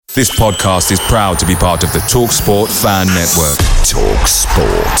This podcast is proud to be part of the TalkSport Fan Network.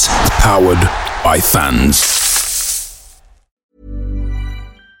 TalkSport. Powered by fans.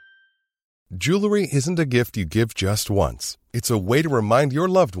 Jewelry isn't a gift you give just once. It's a way to remind your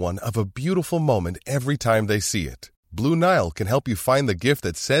loved one of a beautiful moment every time they see it. Blue Nile can help you find the gift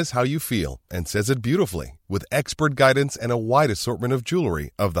that says how you feel and says it beautifully, with expert guidance and a wide assortment of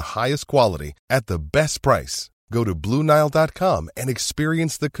jewelry of the highest quality at the best price. Go to BlueNile.com and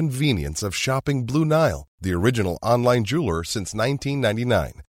experience the convenience of shopping Blue Nile, the original online jeweler since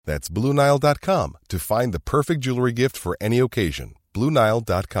 1999. That's BlueNile.com to find the perfect jewelry gift for any occasion.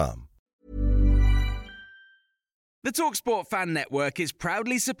 BlueNile.com. The TalkSport Fan Network is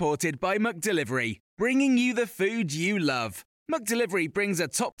proudly supported by McDelivery, bringing you the food you love. McDelivery brings a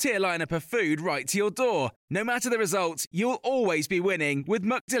top-tier lineup of food right to your door. No matter the result, you'll always be winning with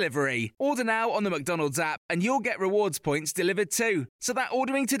McDelivery. Order now on the McDonald's app and you'll get rewards points delivered too. So that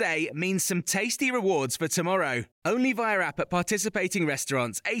ordering today means some tasty rewards for tomorrow. Only via app at participating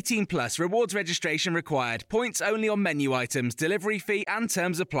restaurants. 18 plus. Rewards registration required. Points only on menu items. Delivery fee and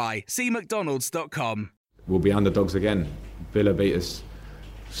terms apply. See mcdonalds.com. We'll be underdogs again. Villa beat us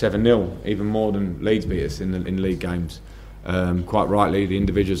 7-0, even more than Leeds beat us in league games. Quite rightly, the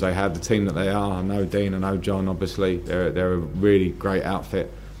individuals they have, the team that they are. I know Dean, I know John. Obviously, they're a really great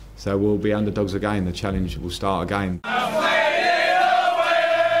outfit. So we'll be underdogs again. The challenge will start again.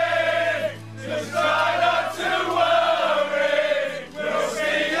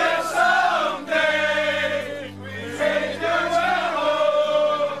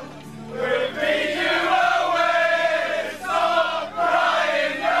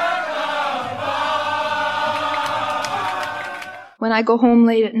 When I go home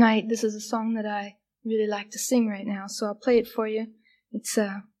late at night, this is a song that I really like to sing right now, so I'll play it for you. It's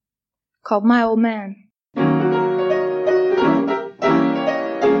called My Old Man.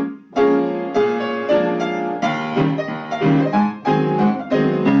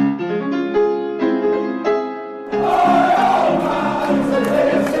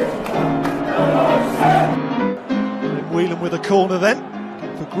 Whelan with a corner then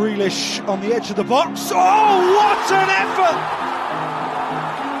for Grealish on the edge of the box. Oh, what an effort!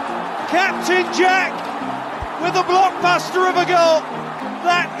 Captain Jack with a blockbuster of a goal.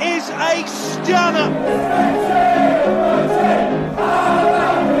 That is a stunner.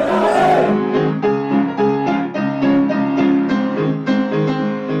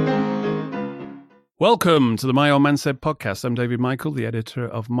 Welcome to the My Old Man Said podcast. I'm David Michael, the editor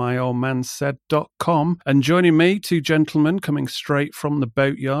of myoldmansaid.com. And joining me, two gentlemen coming straight from the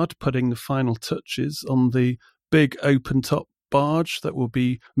boatyard, putting the final touches on the big open-top barge that will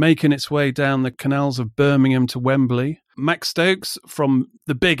be making its way down the canals of Birmingham to Wembley. Max Stokes from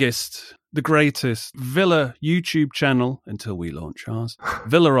the biggest, the greatest Villa YouTube channel, until we launch ours,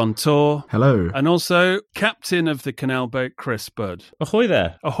 Villa on Tour. Hello. And also captain of the canal boat, Chris Budd. Ahoy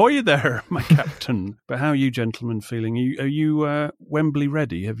there. Ahoy there, my captain. But how are you gentlemen feeling? Are you Wembley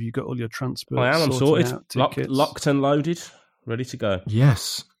ready? Have you got all your transport? I am. I'm sorted. Tickets? Locked and loaded. Ready to go.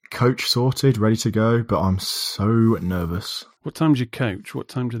 Yes. Coach sorted, ready to go, but I'm so nervous. What time's your coach? What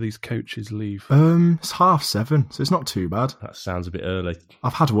time do these coaches leave? It's 7:30, so it's not too bad. That sounds a bit early.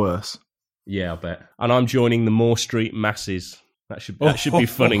 I've had worse. Yeah, I bet. And I'm joining the Moore Street masses. That should be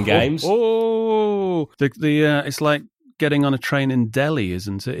fun and games. It's like getting on a train in Delhi,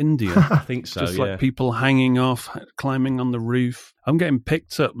 isn't it? India. I think so. Just like people hanging off, climbing on the roof. I'm getting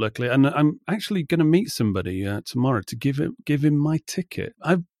picked up, luckily, and I'm actually going to meet somebody tomorrow to give him my ticket.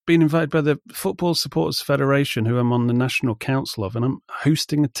 I've been invited by the Football Supporters Federation, who I'm on the national council of, and I'm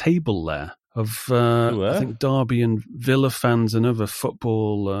hosting a table there of, I think, Derby and Villa fans and other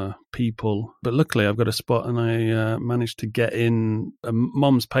football people. But luckily I've got a spot, and I managed to get in a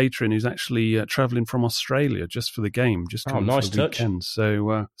mom's patron who's actually travelling from Australia just for the game, just coming nice for the touch. weekend.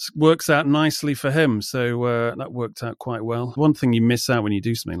 So works out nicely for him. So that worked out quite well. One thing you miss out when you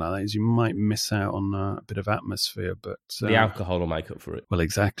do something like that is you might miss out on a bit of atmosphere. But the alcohol will make up for it. Well,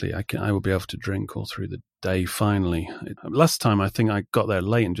 exactly. I will be able to drink all through the day finally. Last time I think I got there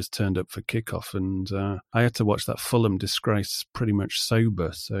late and just turned up for kickoff, and I had to watch that Fulham disgrace pretty much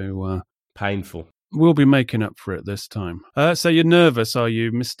sober. So painful. We'll be making up for it this time. So you're nervous, are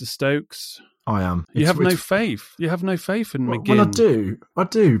you, Mr. Stokes? I am. You have no faith. You have no faith in McGinn. Well, I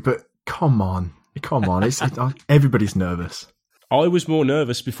do, but come on. Everybody's nervous. I was more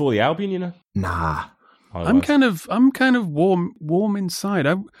nervous before the Albion, you know. Nah. I'm kind of warm inside.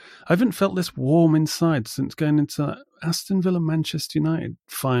 I haven't felt this warm inside since going into that Aston Villa Manchester United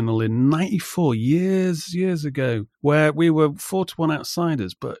final in '94, years ago, where we were 4-1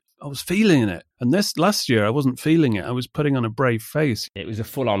 outsiders, but I was feeling it. And this last year, I wasn't feeling it. I was putting on a brave face. It was a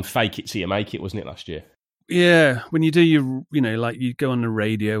full-on fake it till you make it, wasn't it, last year? Yeah, when you do your, like you go on the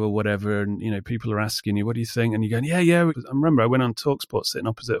radio or whatever, and people are asking you, what do you think? And you're going, yeah. I remember I went on TalkSport sitting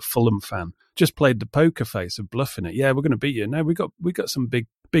opposite a Fulham fan, just played the poker face of bluffing it. Yeah, we're going to beat you. No, we got some big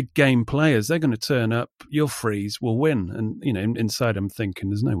game players. They're going to turn up. You'll freeze. We'll win. And inside I'm thinking,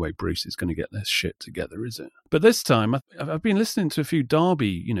 there's no way Bruce is going to get this shit together, is it? But this time, I've been listening to a few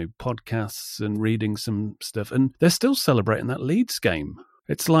Derby, podcasts and reading some stuff, and they're still celebrating that Leeds game.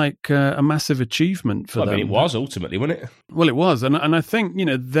 It's like a massive achievement for them. I mean, it was ultimately, wasn't it? Well, it was. And I think,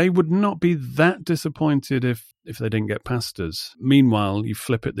 they would not be that disappointed if they didn't get past us. Meanwhile, you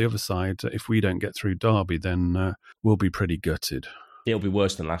flip it the other side. If we don't get through Derby, then we'll be pretty gutted. It'll be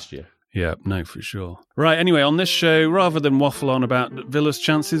worse than last year. Yeah, no, for sure. Right, anyway, on this show, rather than waffle on about Villa's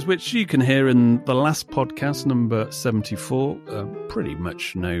chances, which you can hear in the last podcast, number 74, pretty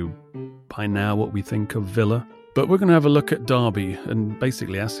much know by now what we think of Villa. But we're going to have a look at Derby and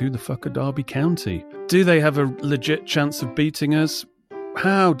basically ask who the fuck are Derby County? Do they have a legit chance of beating us?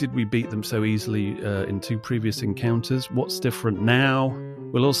 How did we beat them so easily in 2 previous encounters? What's different now?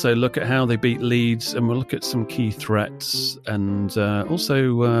 We'll also look at how they beat Leeds, and we'll look at some key threats, and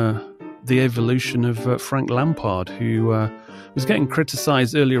also the evolution of Frank Lampard, who was getting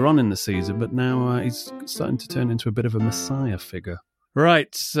criticised earlier on in the season, but now he's starting to turn into a bit of a messiah figure.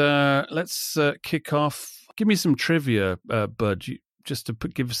 Right, let's kick off. Give me some trivia, Bud, just to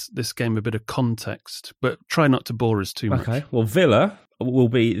give this game a bit of context, but try not to bore us too much. Okay, well, Villa will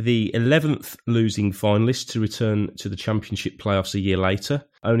be the 11th losing finalist to return to the Championship playoffs a year later.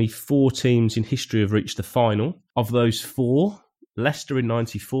 Only 4 teams in history have reached the final. Of those 4, Leicester in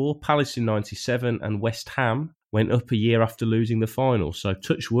 94, Palace in 97 and West Ham went up a year after losing the final. So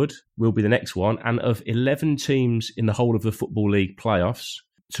Touchwood will be the next one. And of 11 teams in the whole of the Football League playoffs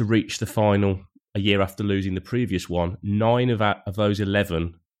to reach the final a year after losing the previous one, 9 of those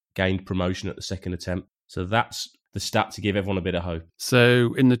 11 gained promotion at the second attempt. So that's the stat to give everyone a bit of hope.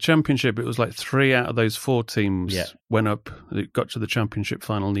 So in the Championship, it was like 3 out of those 4 teams went up. It got to the Championship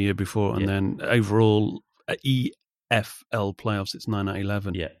final the year before, and then overall EFL playoffs, it's 9 out of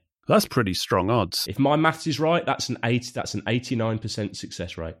 11. Yeah. That's pretty strong odds. If my maths is right, that's an 89%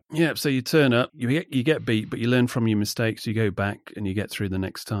 success rate. Yeah, so you turn up, you get beat, but you learn from your mistakes, you go back, and you get through the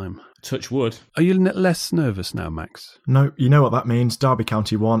next time. Touch wood. Are you less nervous now, Max? No, you know what that means. Derby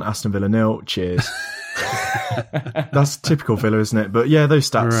County 1, Aston Villa 0. Cheers. That's typical Villa, isn't it? But yeah, those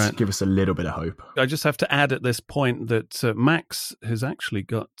stats give us a little bit of hope. I just have to add at this point that Max has actually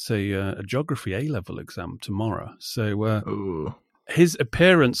got a geography A-level exam tomorrow. So his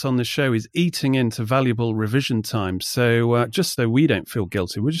appearance on the show is eating into valuable revision time. So just so we don't feel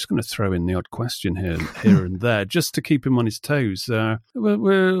guilty, we're just going to throw in the odd question here and there, just to keep him on his toes.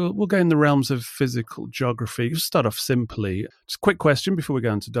 We'll go in the realms of physical geography. We'll start off simply. Just a quick question before we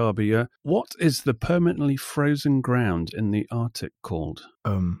go into Derby. What is the permanently frozen ground in the Arctic called?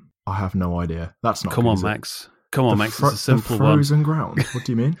 I have no idea. That's not. Come on, Max. Come on, Max, it's a simple one. The frozen ground? What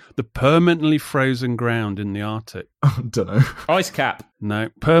do you mean? The permanently frozen ground in the Arctic. I don't know. Ice cap. No,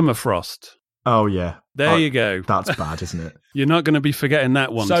 permafrost. Oh, yeah. There you go. That's bad, isn't it? You're not going to be forgetting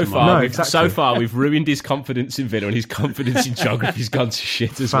that one tomorrow. Exactly. So far, we've ruined his confidence in Villa, and his confidence in geography's gone to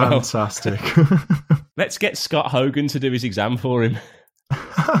shit as well. Fantastic. Let's get Scott Hogan to do his exam for him.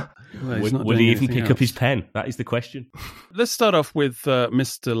 Well, will he even pick up his pen? That is the question. Let's start off with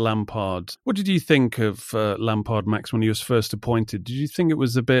Mr. Lampard. What did you think of Lampard, Max, when he was first appointed? Did you think it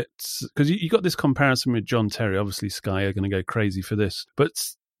was a bit... Because you got this comparison with John Terry. Obviously, Sky are going to go crazy for this. But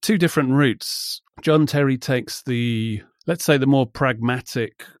 2 different routes. John Terry takes the, let's say, the more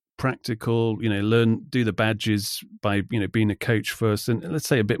pragmatic, practical, do the badges by, being a coach first, and let's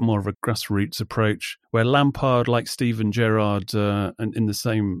say a bit more of a grassroots approach, where Lampard, like Steven Gerrard and in the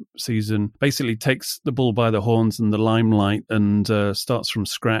same season, basically takes the bull by the horns and the limelight and starts from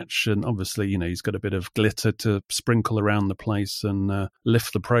scratch. And obviously, he's got a bit of glitter to sprinkle around the place and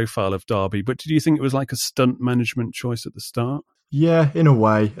lift the profile of Derby. But did you think it was like a stunt management choice at the start? Yeah, in a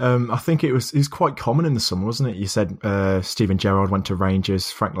way. I think it was quite common in the summer, wasn't it? You said Steven Gerrard went to Rangers,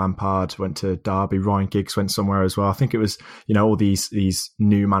 Frank Lampard went to Derby, Ryan Giggs went somewhere as well. I think it was, all these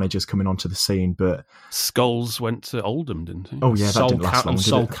new managers coming onto the scene. But Scholes went to Oldham, didn't he? Oh yeah, that didn't last long, and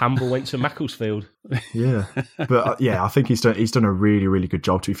Sol Campbell went to Macclesfield. Yeah, but I think he's done a really, really good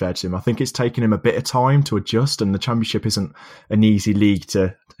job, to be fair to him. I think it's taken him a bit of time to adjust, and the Championship isn't an easy league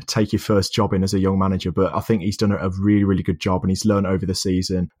to take your first job in as a young manager, but I think he's done a really, really good job, and he's learned over the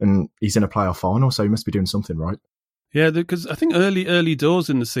season, and he's in a playoff final, so he must be doing something right. Yeah, because I think early doors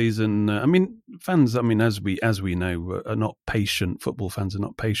in the season, fans, as we know, are not patient. Football fans are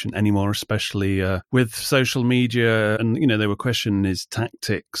not patient anymore, especially with social media. And, they were questioning his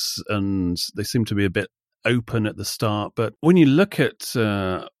tactics, and they seem to be a bit open at the start. But when you look at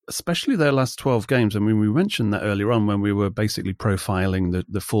especially their last 12 games, we mentioned that earlier on when we were basically profiling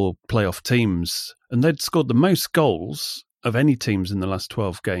the 4 playoff teams, and they'd scored the most goals of any teams in the last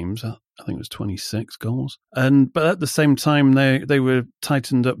 12 games. I think it was 26 goals. But at the same time, they were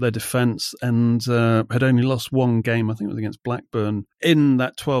tightened up their defence and had only lost one game. I think it was against Blackburn in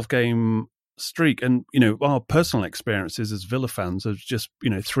that 12-game streak. And, our personal experiences as Villa fans are just,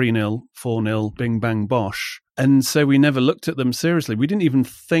 3-0, 4-0, bing, bang, bosh. And so we never looked at them seriously. We didn't even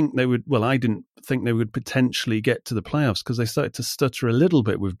think they would, I didn't think they would potentially get to the playoffs because they started to stutter a little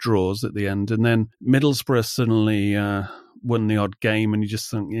bit with draws at the end. And then Middlesbrough suddenly won the odd game, and you just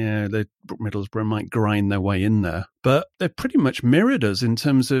think, Middlesbrough might grind their way in there. But they pretty much mirrored us in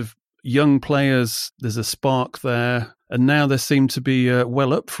terms of young players. There's a spark there, and now they seem to be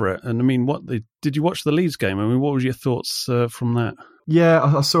well up for it. And did you watch the Leeds game? What were your thoughts from that? Yeah,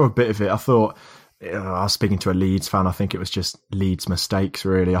 I saw a bit of it. I thought, I was speaking to a Leeds fan. I think it was just Leeds mistakes,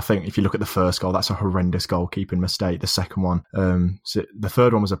 really. I think if you look at the first goal, that's a horrendous goalkeeping mistake. The second one, so the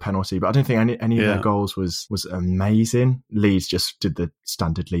third one was a penalty, but I don't think any of their goals was amazing. Leeds just did the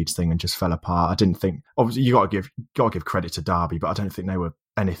standard Leeds thing and just fell apart. I didn't think, obviously you got to give credit to Derby, but I don't think they were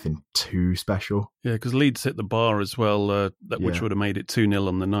anything too special. Yeah, because Leeds hit the bar as well, which would have made it 2-0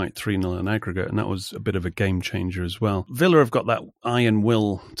 on the night, 3-0 in aggregate, and that was a bit of a game changer as well. Villa have got that iron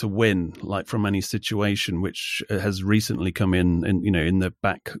will to win, like from any situation, which has recently come in the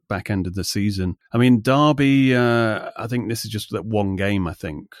back end of the season. Derby, I think this is just that one game. I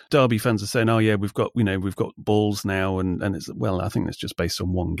think Derby fans are saying, "Oh yeah, we've got balls now," and it's I think it's just based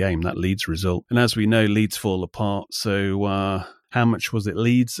on one game, that Leeds result. And as we know, Leeds fall apart. So how much was it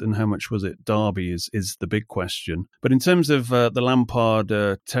Leeds and how much was it Derby is the big question. But in terms of the Lampard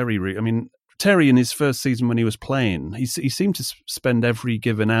Terry route, Terry in his first season when he was playing, he seemed to spend every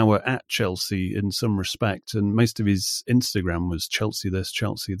given hour at Chelsea in some respect, and most of his Instagram was Chelsea this,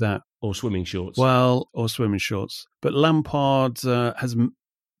 Chelsea that. Or swimming shorts. Or swimming shorts. But Lampard has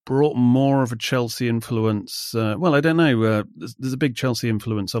brought more of a Chelsea influence. I don't know. There's a big Chelsea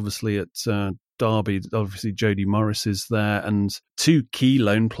influence, obviously, at Derby. Obviously, Jody Morris is there, and 2 key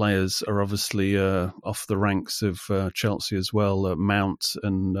loan players are obviously off the ranks of Chelsea as well. Mount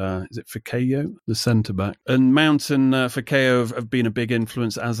and is it Fikayo, the centre back? And Mount and Fikayo have been a big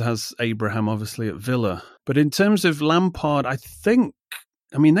influence, as has Abraham, obviously, at Villa. But in terms of Lampard, I think,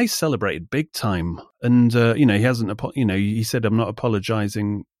 they celebrated big time, and he hasn't. He said, "I'm not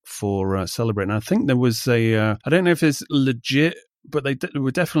apologising for celebrating." I think there was I don't know if it's legit, but they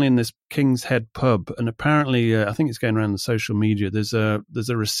were definitely in this King's Head pub, and apparently, I think it's going around the social media. There's a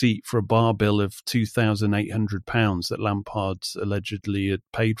receipt for a bar bill of £2,800 that Lampard allegedly had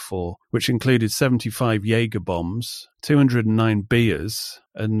paid for, which included 75 Jaeger bombs, 209 beers,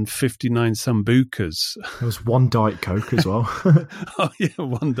 and 59 sambucas. There was one Diet Coke as well. Oh yeah,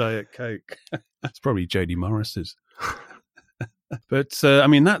 one Diet Coke. That's probably Jody Morris's. But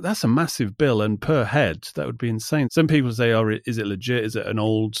that's a massive bill, and per head that would be insane. Some people say, "Oh, is it legit? Is it an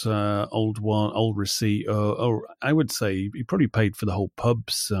old receipt?" Or I would say he probably paid for the whole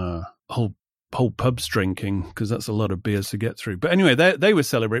pub's whole pub's drinking, because that's a lot of beers to get through. But anyway, they were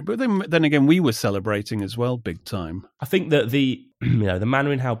celebrating, but then again, we were celebrating as well, big time. I think that the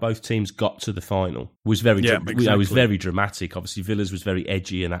manner in how both teams got to the final was very was very dramatic. Obviously, Villa's was very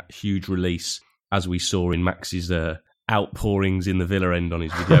edgy, and that huge release, as we saw in Max's outpourings in the Villa end on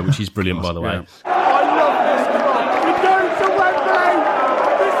his video, which is brilliant, by the way. I love this club. We're going to Wembley.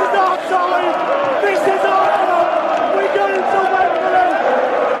 This is our time. This is our club. We're going to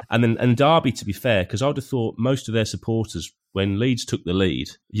Wembley. And Derby, to be fair, because I would have thought most of their supporters, when Leeds took the lead,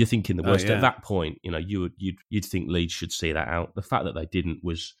 you're thinking the worst. At that point, you'd think Leeds should see that out. The fact that they didn't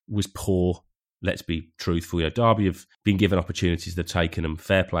was poor. Let's be truthful. Derby have been given opportunities, they've taken them,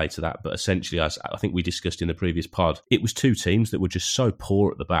 fair play to that. But essentially, as I think we discussed in the previous pod, it was 2 teams that were just so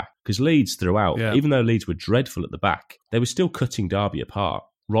poor at the back. Because Leeds throughout, even though Leeds were dreadful at the back, they were still cutting Derby apart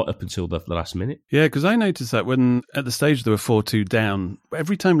right up until the last minute. Yeah, because I noticed that when at the stage they were 4-2 down,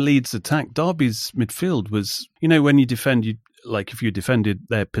 every time Leeds attacked, Derby's midfield was, when you defend, like if you defended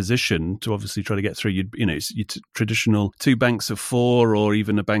their position to obviously try to get through, you'd traditional 2 banks of 4 or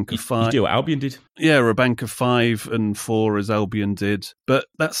even a bank of 5. You do what Albion did. Yeah, or a bank of 5 and 4 as Albion did. But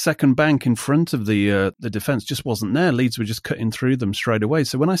that second bank in front of the defence just wasn't there. Leeds were just cutting through them straight away.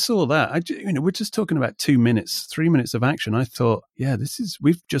 So when I saw that, we're just talking about 2 minutes, 3 minutes of action. I thought,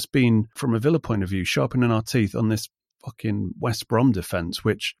 we've just been, from a Villa point of view, sharpening our teeth on this fucking West Brom defence,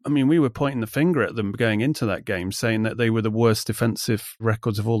 which, I mean, we were pointing the finger at them going into that game, saying that they were the worst defensive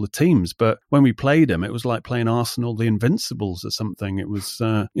records of all the teams. But when we played them, it was like playing Arsenal, the Invincibles or something. It was,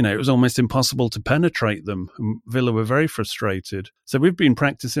 it was almost impossible to penetrate them. And Villa were very frustrated. So we've been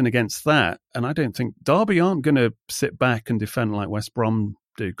practicing against that. And I don't think Derby aren't going to sit back and defend like West Brom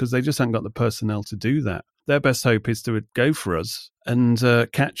do, because they just haven't got the personnel to do that. Their best hope is to go for us and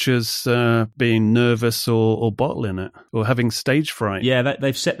catch us being nervous or bottling it or having stage fright. Yeah,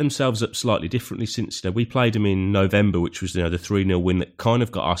 they've set themselves up slightly differently since we played them in November, which was the 3-0 win that kind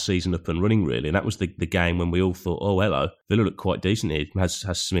of got our season up and running, really. And that was the game when we all thought, oh, hello, Villa look quite decent here. Has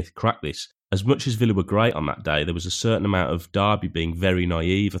Smith cracked this? As much as Villa were great on that day, there was a certain amount of Derby being very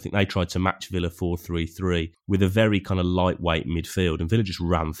naive. I think they tried to match Villa 4-3-3 with a very kind of lightweight midfield, and Villa just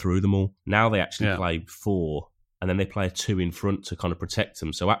ran through them all. Now they actually play 4, and then they play a 2 in front to kind of protect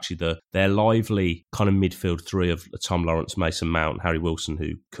them. So actually their lively kind of midfield 3 of Tom Lawrence, Mason Mount, Harry Wilson,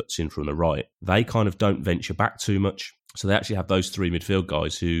 who cuts in from the right, they kind of don't venture back too much. So they actually have those 3 midfield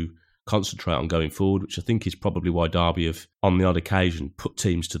guys who concentrate on going forward, which I think is probably why Derby have, on the odd occasion, put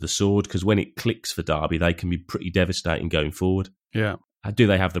teams to the sword, because when it clicks for Derby, they can be pretty devastating going forward. Yeah. Do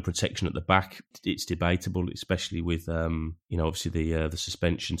they have the protection at the back? It's debatable, especially with, obviously the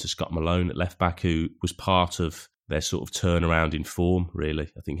suspension to Scott Malone at left back, who was part of their sort of turnaround in form,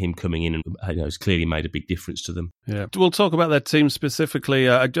 really. I think him coming in has clearly made a big difference to them. Yeah, we'll talk about their team specifically.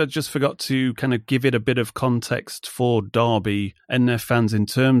 I just forgot to kind of give it a bit of context for Derby and their fans in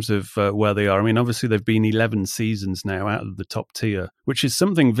terms of where they are. I mean, obviously they've been 11 seasons now out of the top tier, which is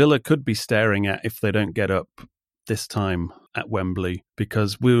something Villa could be staring at if they don't get up this time at Wembley,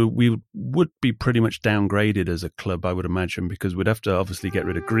 because we would be pretty much downgraded as a club, I would imagine, because we'd have to obviously get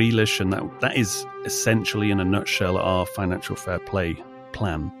rid of Grealish, and that is essentially, in a nutshell, our financial fair play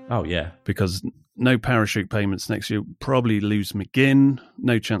plan. Oh, yeah. Because no parachute payments next year, probably lose McGinn,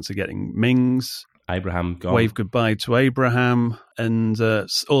 no chance of getting Mings. Abraham gone. Wave goodbye to Abraham, and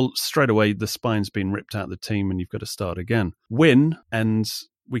all straight away the spine's been ripped out of the team and you've got to start again. Win, and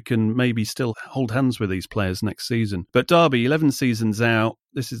we can maybe still hold hands with these players next season. But Derby, 11 seasons out,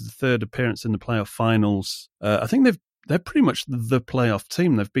 this is the 3rd appearance in the playoff finals. I think they're pretty much the playoff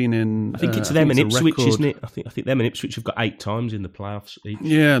team. They've been in. I think it's them and Ipswich, isn't it? I think them and Ipswich have got 8 times in the playoffs each.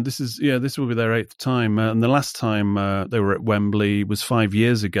 Yeah, this will be their 8th time. And the last time they were at Wembley was 5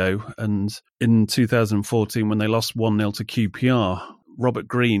 years ago. And in 2014, when they lost 1-0 to QPR, Robert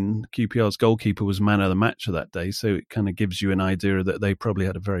Green, QPR's goalkeeper, was man of the match of that day, so it kind of gives you an idea that they probably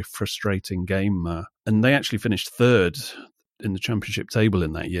had a very frustrating game. And they actually finished 3rd in the Championship table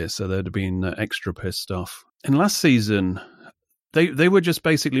in that year, so they'd have been extra pissed off. And last season, they were just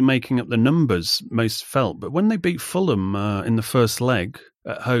basically making up the numbers, most felt. But when they beat Fulham in the first leg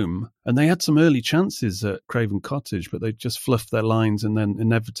at home, and they had some early chances at Craven Cottage, but they just fluffed their lines, and then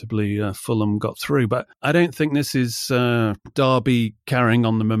inevitably Fulham got through. But I don't think this is Derby carrying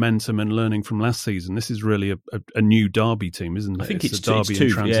on the momentum and learning from last season. This is really a new Derby team, isn't it? I think it's Derby in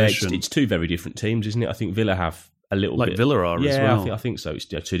transition. Yeah, it's 2 very different teams, isn't it? I think Villa have a little like bit. Villa are as well. Yeah, I think so. It's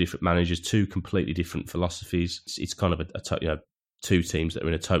 2 different managers, 2 completely different philosophies. It's kind of a 2 teams that are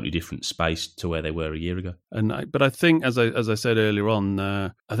in a totally different space to where they were a year ago. But I think, as I said earlier on,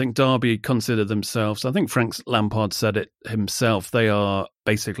 I think Derby consider themselves, I think Frank Lampard said it himself, they are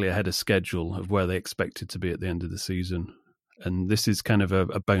basically ahead of schedule of where they expected to be at the end of the season. And this is kind of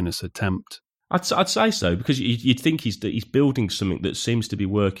a bonus attempt. I'd say so, because you'd think he's building something that seems to be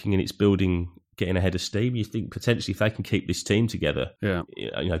working, and it's getting ahead of steam. You think potentially if they can keep this team together,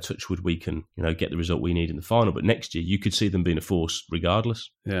 touch wood, we can get the result we need in the final. But next year you could see them being a force regardless.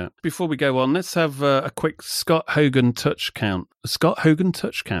 Yeah. Before we go on, let's have a quick Scott Hogan touch count. A Scott Hogan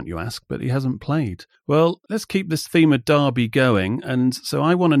touch count, you ask, but he hasn't played. Well, let's keep this theme of Derby going. And so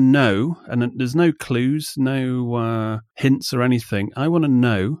I want to know, and there's no clues, no hints or anything. I want to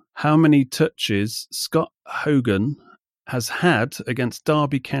know how many touches Scott Hogan has had against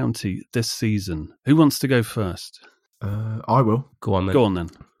Derby County this season. Who wants to go first? I will. Go on then.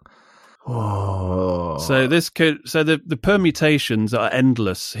 Oh. So the permutations are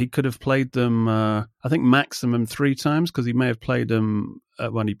endless. He could have played them, I think, maximum 3 times, because he may have played them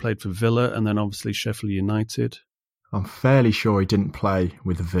when he played for Villa and then obviously Sheffield United. I'm fairly sure he didn't play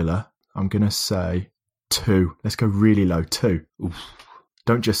with Villa. I'm going to say 2. Let's go really low. 2. Oof.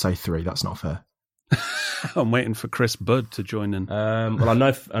 Don't just say 3. That's not fair. I'm waiting for Chris Budd to join in. Well, I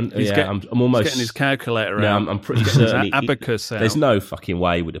know. I'm almost getting his calculator out. Yeah, I'm pretty certain. Abacus out. There's no fucking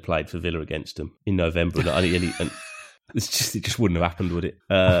way he would have played for Villa against them in November. And it just wouldn't have happened, would it?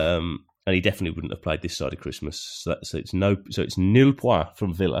 And he definitely wouldn't have played this side of Christmas. So it's nil point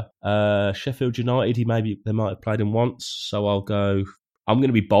from Villa. Sheffield United, they might have played him once. So I'm going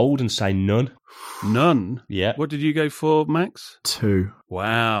to be bold and say none. None? Yeah. What did you go for, Max? 2.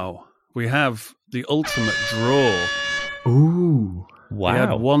 Wow. We have the ultimate draw. Ooh. Wow. He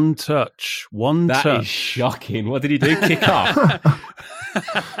had one touch. That is shocking. What did he do? Kick off?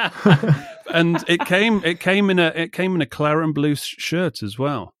 And it came in a claret and blue shirt as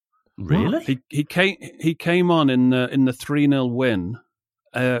well. Really? He came on in the 3-0 win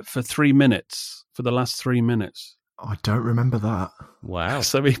for 3 minutes, for the last 3 minutes. I don't remember that. Wow.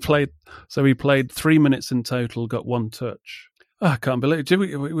 So he played 3 minutes in total, got one touch. Oh, I can't believe it. Do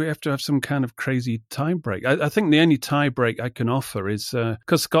we have to have some kind of crazy tie break? I think the only tie break I can offer is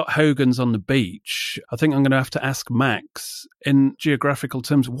because Scott Hogan's on the beach. I think I'm going to have to ask Max in geographical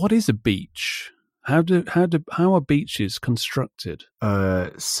terms, what is a beach? How are beaches constructed?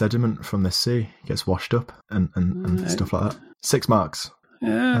 Sediment from the sea gets washed up and stuff like that. 6 marks.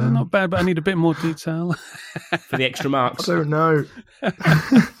 Yeah, not bad, but I need a bit more detail. For the extra marks. I don't know. Do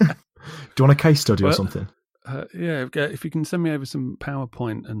you want a case study or something? Yeah, if you can send me over some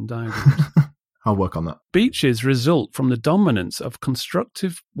PowerPoint and diagrams. I'll work on that. Beaches result from the dominance of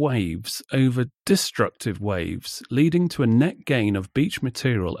constructive waves over destructive waves, leading to a net gain of beach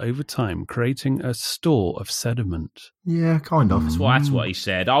material over time, creating a store of sediment. Yeah, kind of. That's what he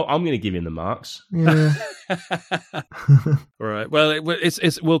said. I'm going to give him the marks. Yeah. Right. Well,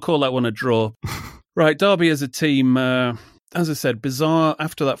 we'll call that one a draw. Right, Derby as a team, as I said, bizarre.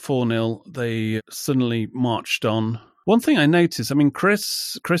 After that 4-0, they suddenly marched on. One thing I noticed, I mean,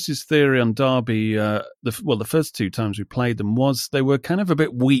 Chris's theory on Derby, the first 2 times we played them was they were kind of a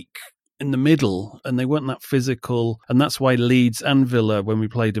bit weak in the middle and they weren't that physical. And that's why Leeds and Villa, when we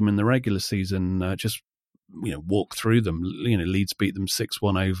played them in the regular season, just walked through them. Leeds beat them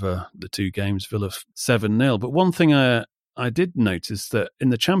 6-1 over the 2 games, Villa 7-0. But one thing I did notice that in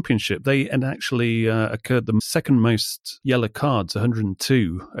the Championship, they had actually occurred the second most yellow cards,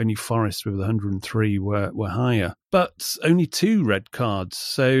 102. Only Forest with 103 were higher. But only 2 red cards.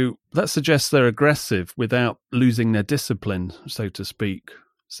 So that suggests they're aggressive without losing their discipline, so to speak.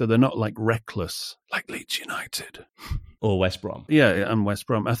 So they're not like reckless, like Leeds United. Or West Brom. Yeah, and West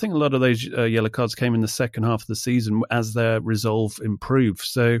Brom. I think a lot of those yellow cards came in the second half of the season as their resolve improved.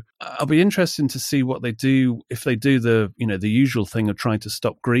 So I'll be interested to see what they do, if they do the usual thing of trying to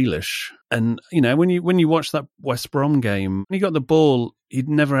stop Grealish. And, when you watch that West Brom game, when he got the ball, he'd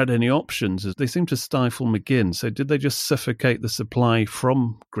never had any options. They seemed to stifle McGinn. So did they just suffocate the supply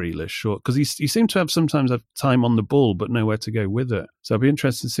from Grealish? Because he seemed to sometimes have time on the ball, but nowhere to go with it. So I'll be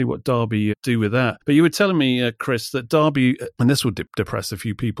interested to see what Derby do with that. But you were telling me, Chris, that Derby, and this will depress a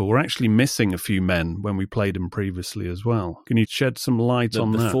few people, were actually missing a few men when we played them previously as well. Can you shed some light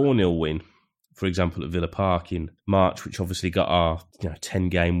on that? The 4-0 win, for example, at Villa Park in March, which obviously got our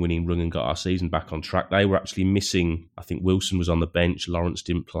 10-game winning run and got our season back on track. They were actually missing, I think Wilson was on the bench, Lawrence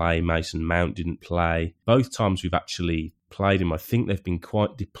didn't play, Mason Mount didn't play. Both times we've actually played him, I think they've been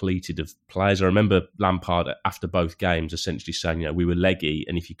quite depleted of players. I remember Lampard after both games essentially saying, we were leggy,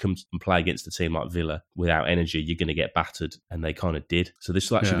 and if you come and play against a team like Villa without energy, you're going to get battered, and they kind of did. So this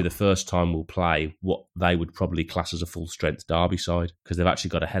will actually be the first time we'll play what they would probably class as a full-strength Derby side, because they've actually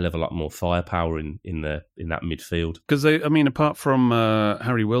got a hell of a lot more firepower in that midfield. Because apart from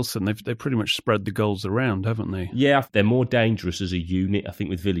Harry Wilson, they've pretty much spread the goals around, haven't they? Yeah, they're more dangerous as a unit. I think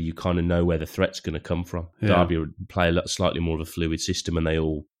with Villa, you kind of know where the threat's going to come from. Yeah. Derby play a slightly more of a fluid system, and they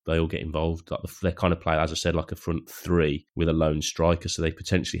all get involved. They kind of play, as I said, like a front 3 with a lone striker, so they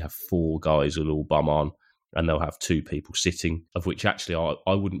potentially have 4 guys who'll all bomb on, and they'll have 2 people sitting, of which actually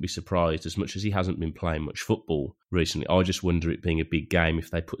I wouldn't be surprised, as much as he hasn't been playing much football recently. I just wonder, it being a big game, if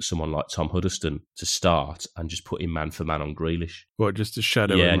they put someone like Tom Huddleston to start and just put him man for man on Grealish. What, just to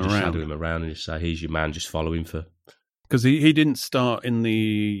shadow him around? Yeah, just shadow him around and just say, here's your man, just follow him for... Because he didn't start in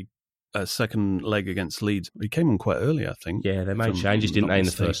the second leg against Leeds. He came on quite early, I think. Yeah, they made changes, didn't they, in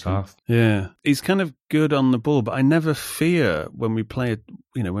the first half? Yeah, he's kind of good on the ball, but I never fear when we played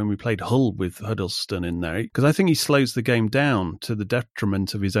Hull with Huddleston in there, because I think he slows the game down to the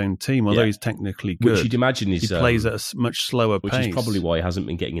detriment of his own team. Although he's technically good, which you'd imagine is he plays at a much slower pace, which is probably why he hasn't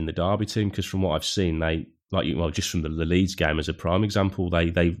been getting in the Derby team. Because from what I've seen, just from the Leeds game as a prime example, they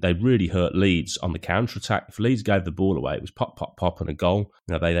really hurt Leeds on the counter attack. If Leeds gave the ball away, it was pop, pop, pop, and a goal.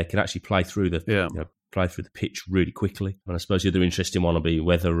 They can actually play through play through the pitch really quickly. And I suppose the other interesting one will be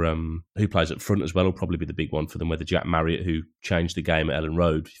whether who plays up front as well will probably be the big one for them, whether Jack Marriott, who changed the game at Ellen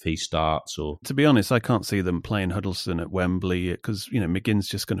Road, if he starts or... To be honest, I can't see them playing Huddleston at Wembley because, McGinn's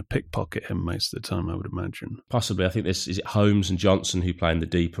just going to pickpocket him most of the time, I would imagine. Possibly. I think is it Holmes and Johnson who play in the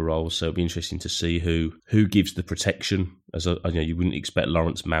deeper roles, so it'll be interesting to see who gives the protection. You wouldn't expect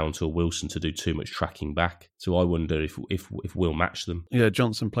Lawrence Mount or Wilson to do too much tracking back. So I wonder if we'll match them. Yeah,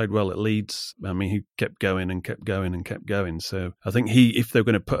 Johnson played well at Leeds. I mean, he kept going and kept going and kept going. So I think if they're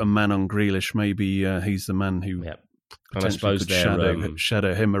going to put a man on Grealish, maybe he's the man who... Yep. And I suppose could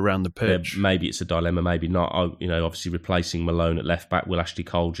shadow him around the pitch. Maybe it's a dilemma, maybe not. Obviously replacing Malone at left back, will Ashley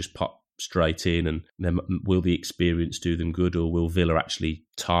Cole just pop straight in, and then will the experience do them good, or will Villa actually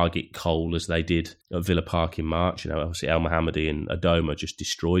target Cole as they did at Villa Park in March? Obviously El Mohammadi and Adoma just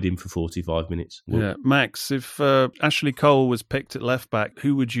destroyed him for 45 minutes. Yeah, Max, if Ashley Cole was picked at left back,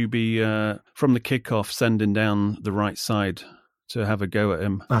 who would you be from the kickoff sending down the right side to have a go at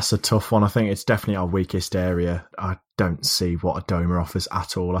him? That's a tough one. I think it's definitely our weakest area. I don't see what Adoma offers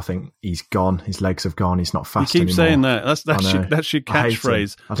at all. I think he's gone. His legs have gone. He's not fast anymore. You keep saying that. That's your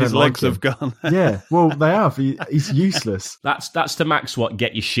catchphrase. His legs have gone. Yeah, well, they have. He's useless. That's to Max what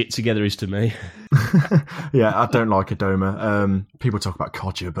get your shit together is to me. Yeah, I don't like Adoma. People talk about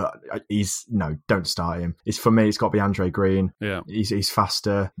Codger, but don't start him. For me, it's got to be Andre Green. Yeah, he's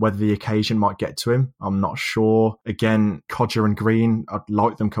faster. Whether the occasion might get to him, I'm not sure. Again, Codger and Green, I'd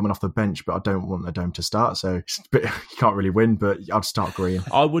like them coming off the bench, but I don't want Adoma to start. So you can't really win, but I'd start Green.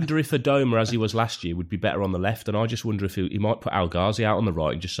 I wonder if Adoma, as he was last year, would be better on the left, and I just wonder if he might put Al Ghazi out on the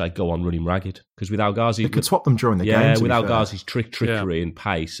right and just say, go on, run him ragged. Because with Al Ghazi... They could swap them during the game. Yeah, with Al Ghazi's trickery and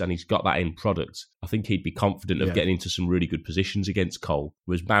pace, and he's got that in product, I think he'd be confident of getting into some really good positions against Cole.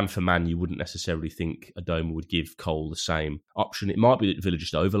 Whereas man for man, you wouldn't necessarily think Adoma would give Cole the same option. It might be that Villa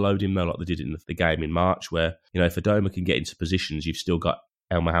just overload him, though, like they did in the game in March, where, if Adoma can get into positions, you've still got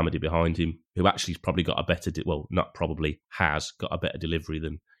El Mohammadi behind him, who actually has probably got a better, has got a better delivery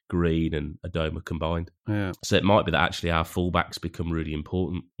than Green and Adoma combined. Yeah. So it might be that actually our fullbacks become really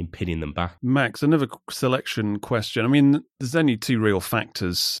important in pinning them back. Max, another selection question. I mean, there's only two real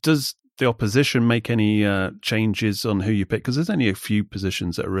factors. Does the opposition make any changes on who you pick? Because there's only a few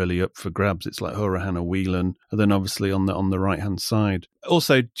positions that are really up for grabs. It's like Hourihane or Whelan, and then obviously on the right hand side.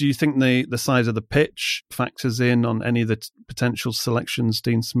 Also, do you think the size of the pitch factors in on any of the potential selections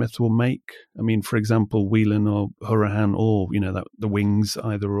Dean Smith will make? I mean, for example, Whelan or Hourihane, or the wings,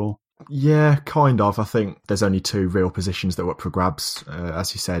 either or. Yeah, kind of. I think there's only two real positions that were up for grabs,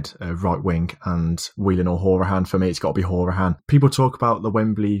 as you said, right wing and Whelan or Hourihane. For me, it's got to be Hourihane. People talk about the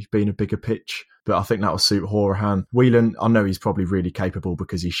Wembley being a bigger pitch, but I think that will suit Hourihane. Whelan, I know he's probably really capable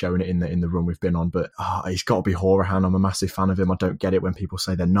because he's shown it in the run we've been on, but he's got to be Hourihane. I'm a massive fan of him. I don't get it when people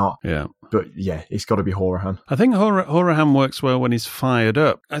say they're not. Yeah. But yeah, it's got to be Hourihane. I think Hourihane works well when he's fired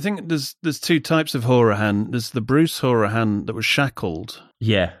up. I think there's two types of Hourihane. There's the Bruce Hourihane that was shackled.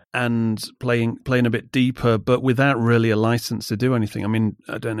 Yeah. And playing a bit deeper, but without really a license to do anything. I mean,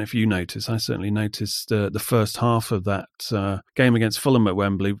 I don't know if you noticed. I certainly noticed the first half of that game against Fulham at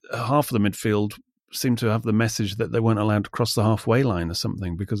Wembley. Half of the midfield seemed to have the message that they weren't allowed to cross the halfway line or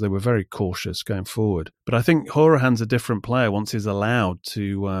something because they were very cautious going forward. But I think Hourihane's a different player once he's allowed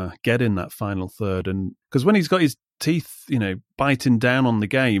to get in that final third, and because when he's got his teeth, biting down on the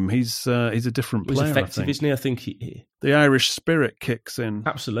game, he's a different player. He's effective, isn't he? I think the Irish spirit kicks in.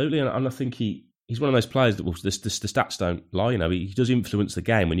 Absolutely, and I think he's one of those players that the stats don't lie. He does influence the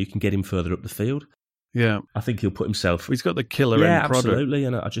game when you can get him further up the field. Yeah, I think he'll put himself. He's got the killer end product. Absolutely,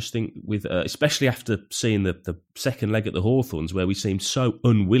 and I just think with especially after seeing the second leg at the Hawthorns, where we seemed so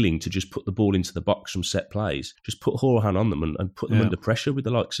unwilling to just put the ball into the box from set plays, just put Hourihane on them and put them under pressure with the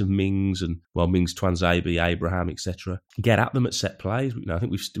likes of Mings and Mings, Tuanzebe, Abraham, etc. Get at them at set plays. I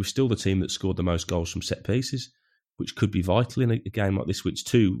think we're still the team that scored the most goals from set pieces, which could be vital in a game like this, which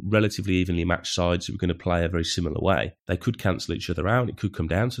two relatively evenly matched sides who are going to play a very similar way. They could cancel each other out. It could come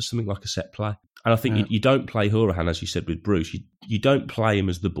down to something like a set play. And I think you don't play Hourihane, as you said with Bruce, you don't play him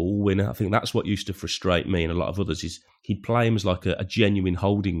as the ball winner. I think that's what used to frustrate me and a lot of others, is he'd play him as like a genuine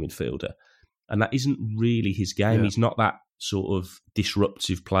holding midfielder. And that isn't really his game. Yeah. He's not that sort of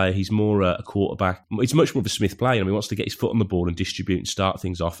disruptive player. He's more a quarterback. It's much more of a Smith play. He wants to get his foot on the ball and distribute and start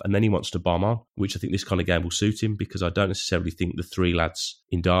things off, and then he wants to bomb on, which I think this kind of game will suit him, because I don't necessarily think the three lads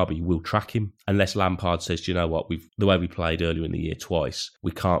in Derby will track him unless Lampard says, do you know what, the way we played earlier in the year twice,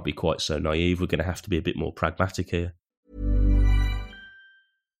 we can't be quite so naive. We're going to have to be a bit more pragmatic here.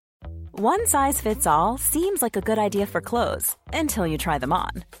 One size fits all seems like a good idea for clothes until you try them on.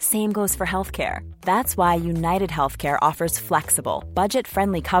 Same goes for healthcare. That's why United Healthcare offers flexible,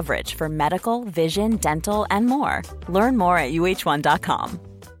 budget-friendly coverage for medical, vision, dental, and more. Learn more at uh1.com.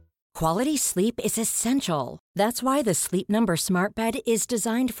 Quality sleep is essential. That's why the Sleep Number Smart Bed is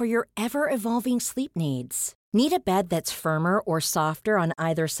designed for your ever-evolving sleep needs. Need a bed that's firmer or softer on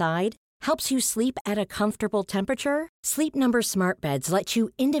either side? Helps you sleep at a comfortable temperature? Sleep Number Smart Beds let you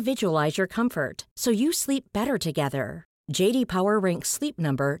individualize your comfort, so you sleep better together. J.D. Power ranks Sleep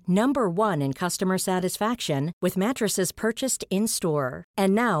Number number 1 in customer satisfaction with mattresses purchased in-store.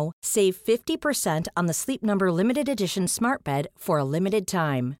 And now, save 50% on the Sleep Number Limited Edition Smart Bed for a limited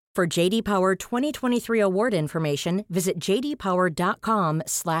time. For J.D. Power 2023 award information, visit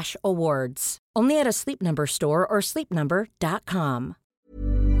jdpower.com/awards. Only at a Sleep Number store or sleepnumber.com.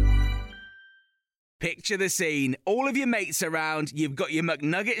 Picture the scene. All of your mates around, you've got your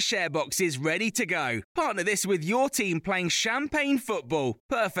McNugget share boxes ready to go. Partner this with your team playing champagne football.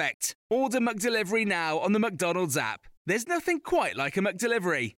 Perfect. Order McDelivery now on the McDonald's app. There's nothing quite like a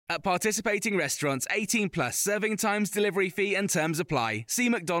McDelivery. At participating restaurants, 18 plus, serving times, delivery fee and terms apply. See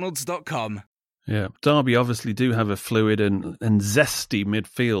mcdonalds.com. Yeah, Derby obviously do have a fluid and zesty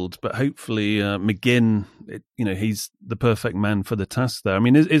midfield, but hopefully McGinn, he's the perfect man for the task there. I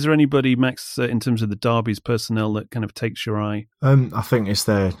mean, is there anybody, Max, in terms of the Derby's personnel that kind of takes your eye? I think it's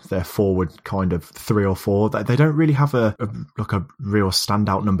their forward kind of 3 or 4. They don't really have a real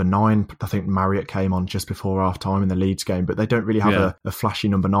standout number 9. I think Marriott came on just before half time in the Leeds game, but they don't really have a flashy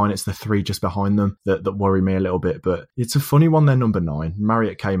number 9. It's the 3 just behind them that worry me a little bit. But it's a funny one, their number 9.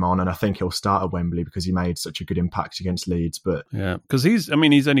 Marriott came on, and I think he'll start at Wembley because he made such a good impact against Leeds. But yeah, because he's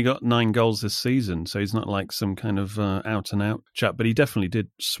only got 9 goals this season, so he's not like some kind of out and out chap, but he definitely did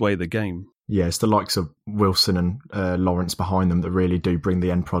sway the game. Yeah, it's the likes of Wilson and Lawrence behind them that really do bring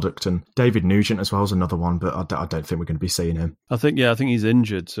the end product. And David Nugent as well is another one, but I don't think we're going to be seeing him. I think he's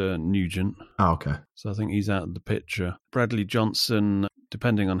injured, Nugent. Oh, okay. So I think he's out of the picture. Bradley Johnson,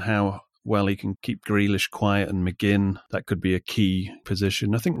 depending on how well he can keep Grealish quiet and McGinn, that could be a key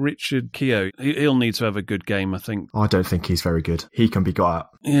position. I think Richard Keogh, he'll need to have a good game, I think. I don't think he's very good. He can be got at.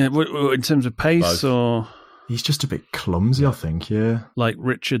 Yeah, in terms of pace or... He's just a bit clumsy, I think, yeah. Like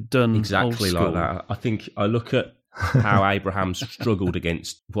Richard Dunn. Exactly like that. I think I look at how Abraham struggled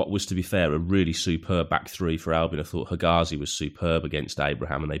against what was, to be fair, a really superb back 3 for Albion. I thought Hegazi was superb against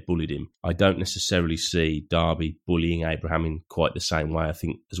Abraham and they bullied him. I don't necessarily see Derby bullying Abraham in quite the same way. I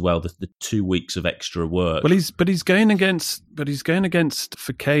think as well the 2 weeks of extra work. Well, he's going against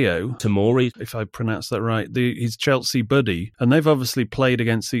Fikayo Tomori, if I pronounce that right. He's Chelsea buddy, and they've obviously played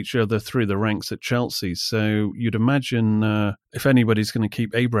against each other through the ranks at Chelsea. So you'd imagine if anybody's going to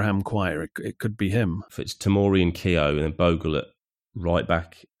keep Abraham quiet, it could be him. If it's Tomori and Keogh and then Bogle at right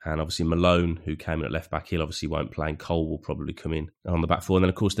back, and obviously Malone, who came in at left back, he obviously won't play, and Cole will probably come in on the back 4. And then,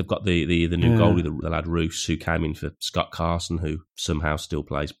 of course, they've got the new goalie, the lad Roos, who came in for Scott Carson, who somehow still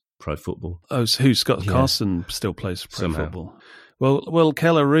plays pro football. Oh, so who? Scott Carson still plays pro football? Well,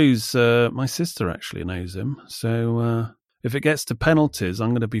 Keller Roos, my sister actually knows him. So if it gets to penalties, I'm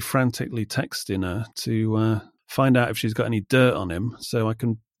going to be frantically texting her to find out if she's got any dirt on him so I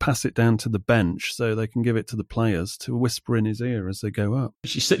can pass it down to the bench so they can give it to the players to whisper in his ear as they go up.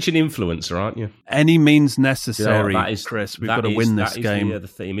 She's such an influencer, aren't you? Any means necessary, Chris. We've got to win this game. That is the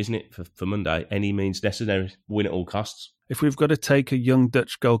theme, isn't it, for Monday? Any means necessary, win at all costs. If we've got to take a young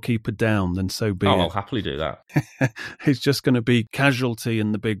Dutch goalkeeper down, then so be it. I'll happily do that. He's just going to be casualty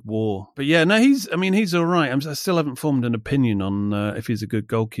in the big war. But yeah, no, he's all right. I still haven't formed an opinion on if he's a good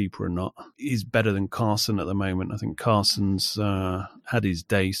goalkeeper or not. He's better than Carson at the moment. I think Carson's had his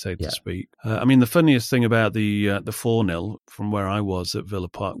day, so to speak. The funniest thing about the 4-0 from where I was at Villa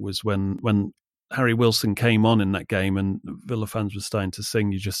Park was when Harry Wilson came on in that game and Villa fans were starting to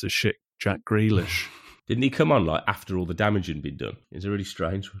sing, "You're just a shit Jack Grealish." Didn't he come on after all the damage had been done? It's really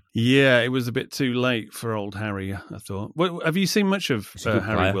strange. Yeah, it was a bit too late for old Harry, I thought. Have you seen much of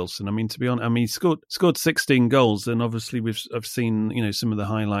Harry Wilson? I mean, to be honest, he scored 16 goals, and obviously I've seen some of the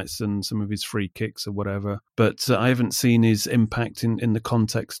highlights and some of his free kicks or whatever. But I haven't seen his impact in the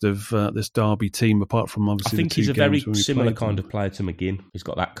context of this Derby team, apart from obviously. I think he's a very similar kind of player to McGinn. He's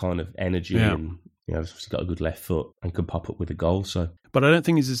got that kind of energy and. He's got a good left foot and can pop up with a goal. So, but I don't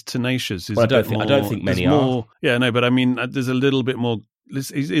think he's as tenacious. I don't think many are. Yeah, no, but I mean, there's a little bit more.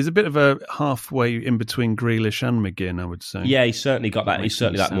 He's a bit of a halfway in between Grealish and McGinn, I would say. Yeah, he's certainly got that. He's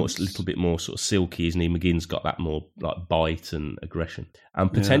certainly that little bit more sort of silky, isn't he? McGinn's got that more like bite and aggression,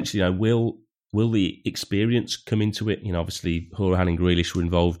 and potentially, will the experience come into it? Obviously, Hourihane and Grealish were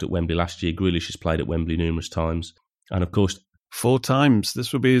involved at Wembley last year. Grealish has played at Wembley numerous times, and of course, 4 times.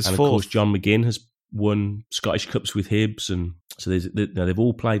 This will be his and fourth. Of course, John McGinn has won Scottish Cups with Hibs, and so they've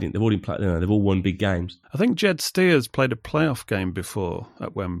all played it. They've all won big games. I think Jed Steers played a playoff game before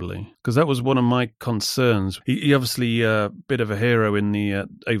at Wembley, because that was one of my concerns. He obviously a bit of a hero in the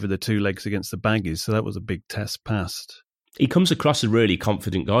over the 2 legs against the Baggies, so that was a big test passed. He comes across a really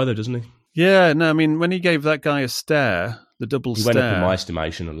confident guy, though, doesn't he? Yeah, no, I mean, when he gave that guy a stare, the double stare. He went up in my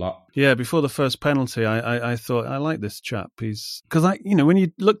estimation a lot. Yeah, before the first penalty, I thought, I like this chap. Because, when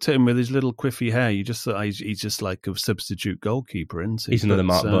you looked at him with his little quiffy hair, you just thought he's just like a substitute goalkeeper, isn't he? He's another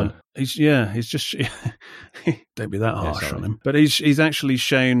Mark Bunn. He's just, don't be that harsh on him. But he's actually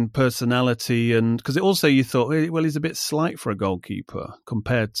shown personality, and because also you thought, well, he's a bit slight for a goalkeeper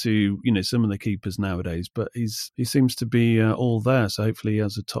compared to, some of the keepers nowadays, but he seems to be all there, so hopefully he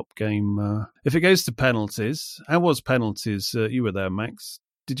has a top game. If it goes to penalties, how was penalties? You were there, Max.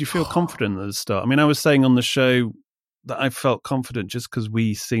 Did you feel confident at the start? I mean, I was saying on the show that I felt confident just because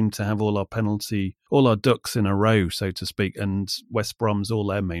we seemed to have all our ducks in a row, so to speak, and West Brom's all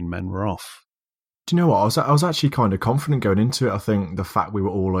their main men were off. Do you know what? I was actually kind of confident going into it. I think the fact we were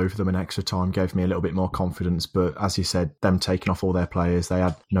all over them in extra time gave me a little bit more confidence. But as you said, them taking off all their players, they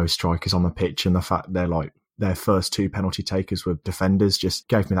had no strikers on the pitch, and the fact their first 2 penalty takers were defenders just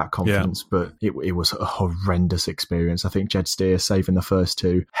gave me that confidence. Yeah. But it was a horrendous experience. I think Jed Steer saving the first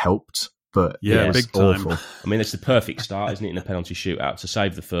 2 helped, but it was big time. awful. I mean, it's the perfect start, isn't it, in a penalty shootout, to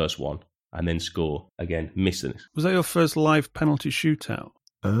save the first one and then score again, missing it. Was that your first live penalty shootout?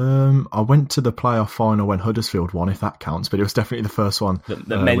 I went to the playoff final when Huddersfield won, if that counts, but it was definitely the first one.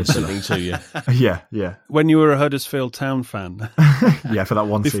 That meant something to you. Yeah. When you were a Huddersfield Town fan. Yeah, for that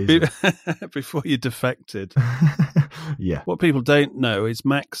one season. Before you defected. Yeah. What people don't know is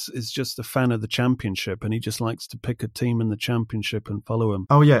Max is just a fan of the Championship, and he just likes to pick a team in the Championship and follow them.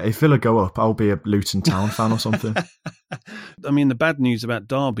 Oh yeah, if Villa go up, I'll be a Luton Town fan or something. I mean, the bad news about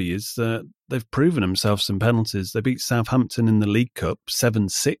Derby is that they've proven themselves some penalties. They beat Southampton in the League Cup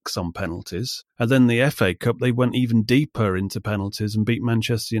 7-6 on penalties. And then the FA Cup, they went even deeper into penalties and beat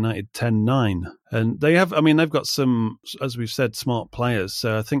Manchester United 10-9. And they've got some, as we've said, smart players.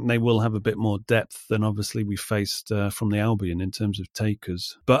 So I think they will have a bit more depth than obviously we faced from the Albion in terms of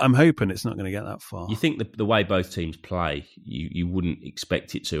takers. But I'm hoping it's not going to get that far. You think the way both teams play, you wouldn't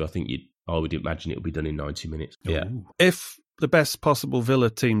expect it to. I would imagine it would be done in 90 minutes. Yeah. If the best possible Villa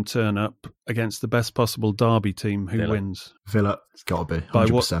team turn up against the best possible Derby team, who wins? Villa, it's got to be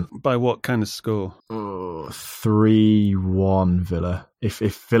 100%. By what kind of score? 3-1 Villa. If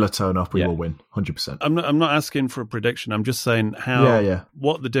Villa turn up, we will win 100%. I'm not asking for a prediction. I'm just saying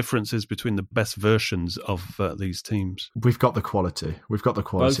what the difference is between the best versions of these teams. We've got the quality.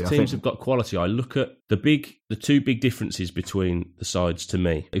 Both teams have got quality. I look at the 2 big differences between the sides to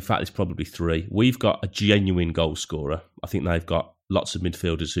me. In fact, it's probably 3. We've got a genuine goal scorer. I think they've got lots of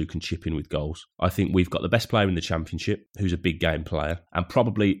midfielders who can chip in with goals. I think we've got the best player in the Championship, who's a big game player. And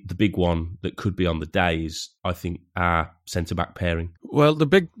probably the big one that could be on the day is, I think, our centre-back pairing. Well, the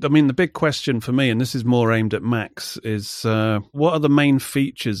big question for me, and this is more aimed at Max, is what are the main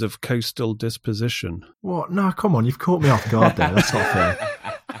features of coastal disposition? What? No, come on, you've caught me off guard there. That's not fair.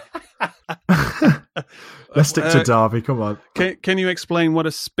 Let's stick to Derby, come on. Can you explain what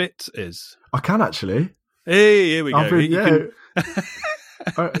a spit is? I can, actually. Hey, here we go.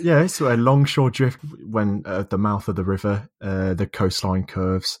 It's a longshore drift when at the mouth of the river, the coastline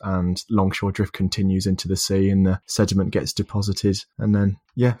curves and longshore drift continues into the sea and the sediment gets deposited. And then,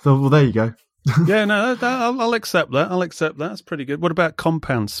 well, there you go. Yeah, no, I'll accept that. That's pretty good. What about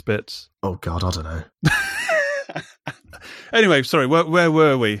compound spits? Oh, God, I don't know. Anyway, sorry, where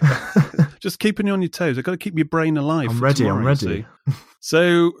were we? Just keeping you on your toes. I've got to keep your brain alive. I'm ready.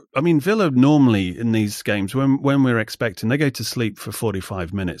 So, I mean, Villa normally in these games, when we're expecting, they go to sleep for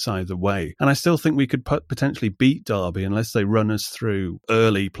 45 minutes either way. And I still think we could potentially beat Derby unless they run us through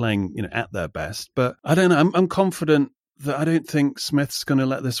early playing, at their best. But I don't know. I'm confident that I don't think Smith's going to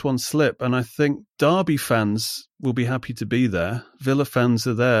let this one slip. And I think Derby fans will be happy to be there. Villa fans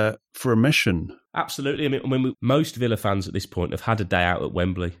are there for a mission. Absolutely. I mean, most Villa fans at this point have had a day out at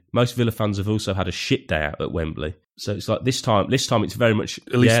Wembley. Most Villa fans have also had a shit day out at Wembley. So it's like this time it's very much,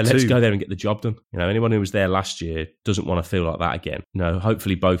 let's go there and get the job done. Anyone who was there last year doesn't want to feel like that again.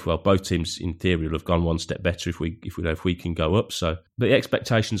 Hopefully both teams in theory will have gone one step better if we can go up. So, but the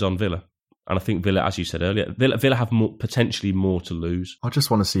expectations on Villa. And I think Villa, as you said earlier, Villa have potentially more to lose. I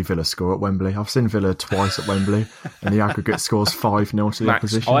just want to see Villa score at Wembley. I've seen Villa twice at Wembley, and the aggregate scores 5-0 to the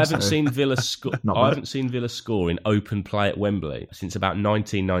opposition. I haven't seen Villa score. I haven't seen Villa score in open play at Wembley since about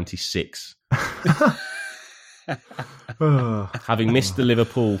 1996. Having missed the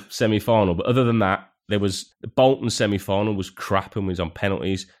Liverpool semi-final, but other than that, There was the Bolton semi-final was crap and was on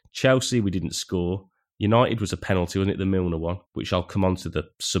penalties. Chelsea, we didn't score. United was a penalty, wasn't it? The Milner one, which I'll come on to the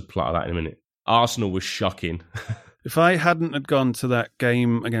subplot of that in a minute. Arsenal was shocking. If I hadn't had gone to that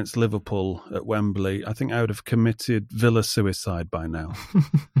game against Liverpool at Wembley, I think I would have committed Villa suicide by now.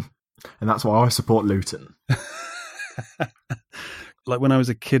 And that's why I support Luton. Like when I was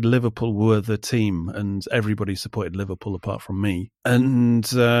a kid, Liverpool were the team and everybody supported Liverpool apart from me. And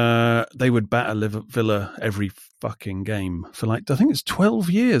they would batter Villa every fucking game for like, I think it's 12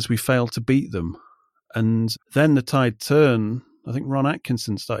 years we failed to beat them. And then the tide turned. I think Ron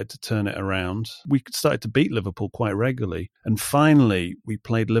Atkinson started to turn it around. We started to beat Liverpool quite regularly. And finally, we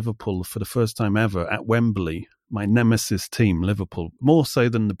played Liverpool for the first time ever at Wembley. My nemesis team, Liverpool, more so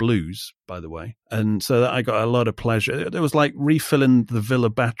than the Blues, by the way. And so I got a lot of pleasure. It was like refilling the Villa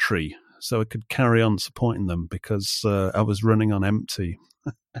battery so I could carry on supporting them because I was running on empty.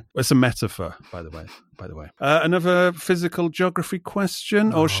 It's a metaphor, by the way. Another physical geography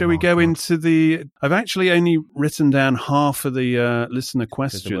question, or shall we go into the... I've actually only written down half of the listener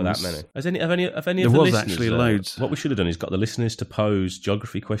questions. There were that many. Have any there of the was listeners... actually loads. What we should have done is got the listeners to pose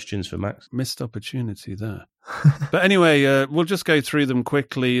geography questions for Max. Missed opportunity there. But anyway, we'll just go through them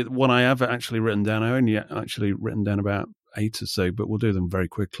quickly. One I have actually written down. I only actually written down about 8 or so, but we'll do them very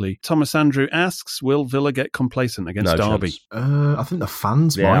quickly. Thomas Andrew asks, will Villa get complacent against Derby? I think the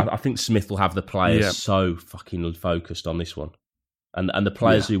fans might. I think Smith will have the players so fucking focused on this one. And the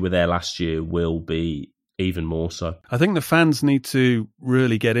players who were there last year will be even more so. I think the fans need to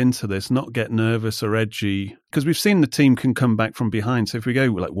really get into this, not get nervous or edgy, because we've seen the team can come back from behind. So if we go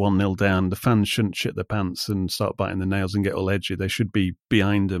like 1-0 down, the fans shouldn't shit their pants and start biting the nails and get all edgy. They should be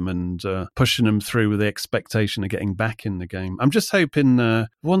behind them and pushing them through with the expectation of getting back in the game. I'm just hoping,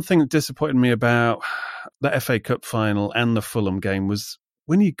 one thing that disappointed me about the FA Cup final and the Fulham game was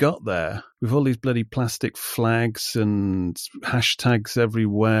when you got there with all these bloody plastic flags and hashtags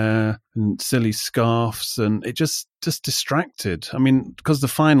everywhere and silly scarves, and it just distracted. I mean, because the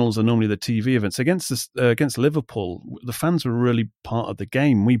finals are normally the TV events. Against Liverpool, the fans were really part of the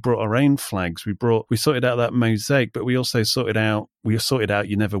game. We brought our own flags. We sorted out that mosaic, but we also sorted out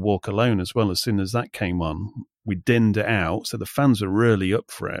You Never Walk Alone as well. As soon as that came on, we dinned it out, so the fans were really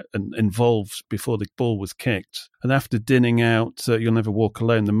up for it and involved before the ball was kicked. And after dinning out You'll Never Walk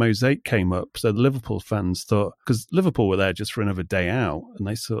Alone, the mosaic came up. So the Liverpool fans thought, because Liverpool were there just for another day out, and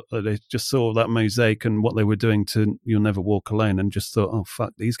they just saw that mosaic and what they were doing to You'll Never Walk Alone and just thought, oh,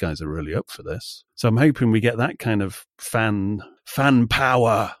 fuck, these guys are really up for this. So I'm hoping we get that kind of fan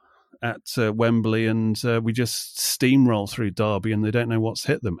power at Wembley, and we just steamroll through Derby and they don't know what's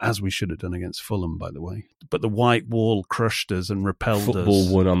hit them, as we should have done against Fulham, by the way. But the white wall crushed us and repelled us.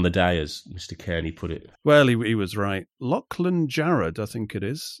 Football won on the day, as Mr. Kearney put it. Well, he was right. Lachlan Jarrod, I think it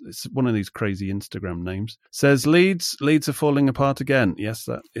is. It's one of these crazy Instagram names. Says Leeds are falling apart again. Yes,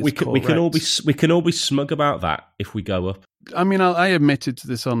 that is correct. We can all be smug about that if we go up. I mean, I admitted to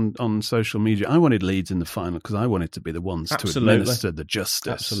this on social media. I wanted Leeds in the final because I wanted to be the ones to administer the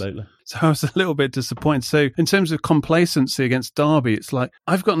justice. Absolutely. So I was a little bit disappointed. So in terms of complacency against Derby, it's like,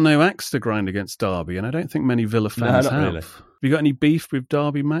 I've got no axe to grind against Derby, and I don't think many Villa fans have. Really. Have you got any beef with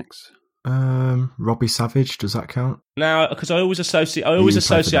Derby, Max? Robbie Savage, does that count? No, because I always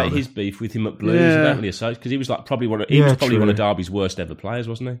associate his beef with him at Blues. Because he was like probably one of Derby's worst ever players,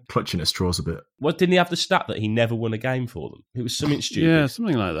 wasn't he? Clutching at straws a bit. Well, didn't he have the stat that he never won a game for them? It was something stupid. Yeah,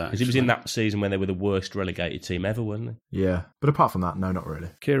 something like that. Because he was in that season when they were the worst relegated team ever, wasn't he? Yeah, but apart from that, no, not really.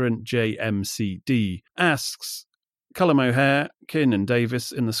 Kieran JMCD asks, Callum O'Hare, Kiernan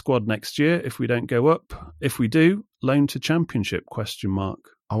Davis in the squad next year if we don't go up. If we do, loan to Championship?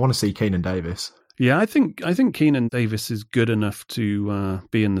 I want to see Kiernan Davis. Yeah, I think Kiernan Davis is good enough to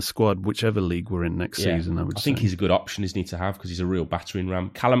be in the squad, whichever league we're in next season, I think he's a good option, isn't he, to have, because he's a real battering ram.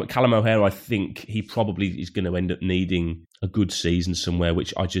 Callum O'Hare, I think he probably is going to end up needing a good season somewhere,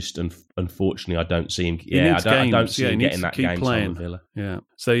 which I just, unfortunately, I don't see him. I don't see him getting that game time with Villa. Yeah.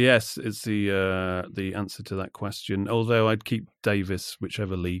 So yes, it's the answer to that question. Although I'd keep Davis,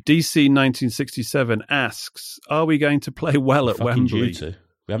 whichever league. DC 1967 asks, are we going to play well at Wembley?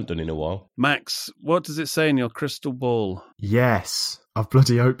 We haven't done it in a while. Max, what does it say in your crystal ball? Yes, I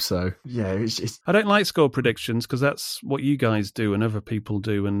bloody hope so. Yeah, it's... I don't like score predictions because that's what you guys do and other people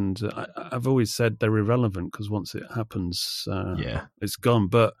do, and I've always said they're irrelevant because once it happens, it's gone.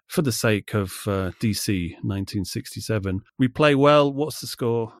 But for the sake of DC 1967, we play well. What's the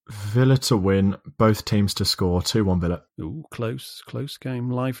score? Villa to win, both teams to score, 2-1 Villa. Ooh, close game,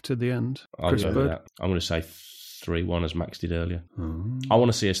 live to the end. I'm going to say 3-1 as Max did earlier. I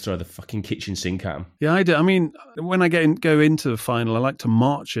want to see us throw the fucking kitchen sink at them. Yeah, I do. I mean, when I go into the final, I like to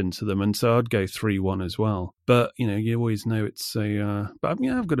march into them, and so I'd go 3-1 as well. But, you always know it's a... but,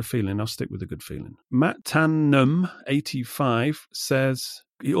 I've got a feeling. I'll stick with a good feeling. Matt Tannum, 85, says...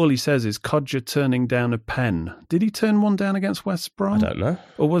 All he says is Codger turning down a pen. Did he turn one down against West Brom? I don't know.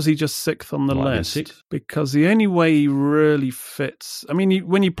 Or was he just sixth on the list? Sixth. Because the only way he really fits... I mean,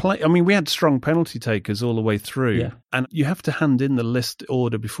 when you play... I mean, we had strong penalty takers all the way through. Yeah. And you have to hand in the list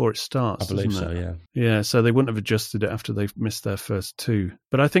order before it starts, I believe so, yeah. Yeah, so they wouldn't have adjusted it after they've missed their first two.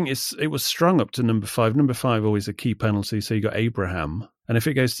 But I think it was strong up to number 5. Number 5 always a key penalty, so you got Abraham. And if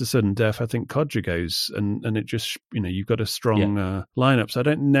it goes to sudden death, I think Codger goes, and it just, you've got a strong lineup. So I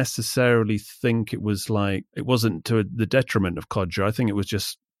don't necessarily think it wasn't to the detriment of Codger. I think it was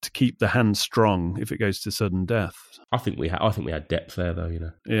just to keep the hand strong if it goes to sudden death. I think we had depth there,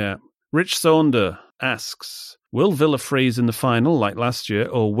 though. Yeah. Rich Saunder asks, will Villa freeze in the final like last year,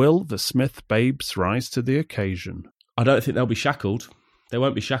 or will the Smith Babes rise to the occasion? I don't think they'll be shackled. They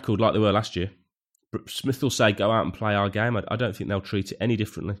won't be shackled like they were last year. Smith will say, go out and play our game. I don't think they'll treat it any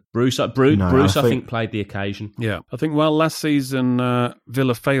differently. Bruce, I think, played the occasion. Yeah. I think, last season,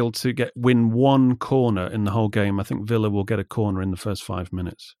 Villa failed to win one corner in the whole game. I think Villa will get a corner in the first 5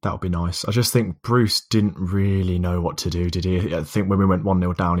 minutes. That would be nice. I just think Bruce didn't really know what to do, did he? I think when we went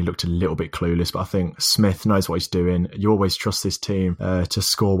 1-0 down, he looked a little bit clueless, but I think Smith knows what he's doing. You always trust this team to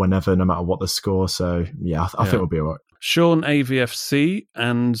score whenever, no matter what the score. So, yeah, I think we'll be all right. Sean AVFC,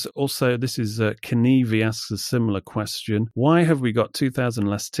 and also this is Kenevi asks a similar question. Why have we got 2,000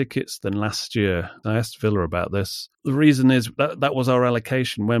 less tickets than last year? I asked Villa about this. The reason is that was our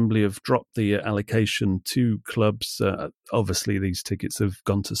allocation. Wembley have dropped the allocation to clubs. Obviously, these tickets have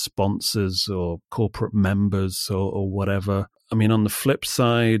gone to sponsors or corporate members or whatever. I mean, on the flip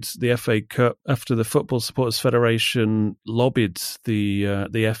side, the FA Cup, after the Football Supporters Federation lobbied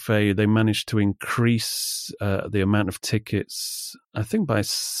the FA, they managed to increase the amount of tickets, I think by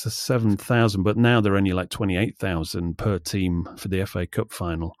 7,000, but now they're only like 28,000 per team for the FA Cup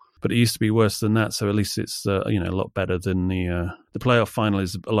final. But it used to be worse than that, so at least it's a lot better than the playoff final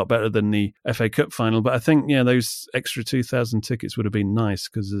is a lot better than the FA Cup final. But I think those extra 2,000 tickets would have been nice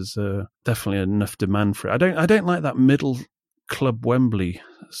because there's definitely enough demand for it. I don't like that middle Club Wembley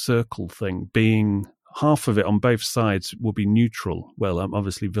circle thing being half of it on both sides will be neutral. Well,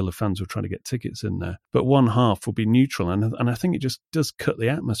 obviously Villa fans will try to get tickets in there, but one half will be neutral, and I think it just does cut the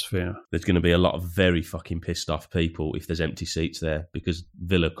atmosphere. There's going to be a lot of very fucking pissed off people if there's empty seats there because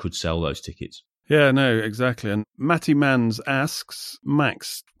Villa could sell those tickets. Yeah, no, exactly. And Matty Mans asks,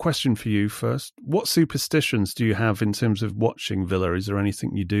 Max, question for you first. What superstitions do you have in terms of watching Villa? Is there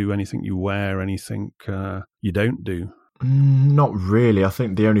anything you do, anything you wear, anything you don't do? Not really. I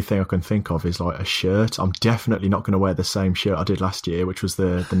think the only thing I can think of is like a shirt. I'm definitely not going to wear the same shirt I did last year, which was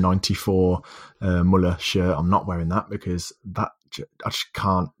the 94 Muller shirt. I'm not wearing that because I just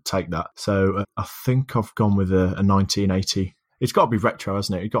can't take that. So I think I've gone with a 1980. It's got to be retro,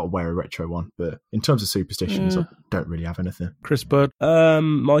 hasn't it? You've got to wear a retro one. But in terms of superstitions, I don't really have anything. Chris Bird?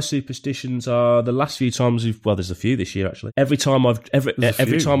 My superstitions are the last few times there's a few this year actually. Every time I've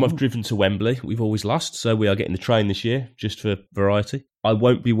driven to Wembley, we've always lost. So we are getting the train this year, just for variety. I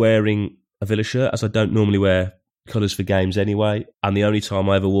won't be wearing a Villa shirt as I don't normally wear colours for games anyway. And the only time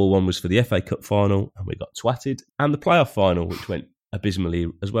I ever wore one was for the FA Cup final, and we got twatted. And the playoff final, which went abysmally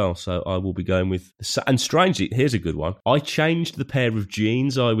as well. So I will be going with... And strangely, here's a good one. I changed the pair of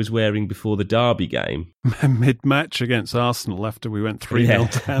jeans I was wearing before the Derby game. Mid-match against Arsenal after we went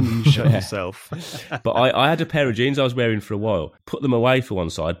 3-0 down and you shut yourself. But I had a pair of jeans I was wearing for a while, put them away for one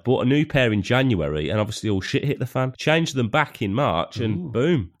side, bought a new pair in January, and obviously all shit hit the fan. Changed them back in March and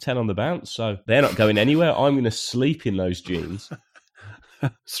boom, 10 on the bounce. So they're not going anywhere. I'm going to sleep in those jeans.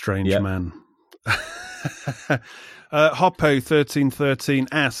 Strange man. Hoppo1313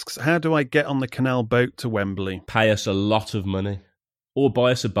 asks, how do I get on the canal boat to Wembley? Pay us a lot of money. Or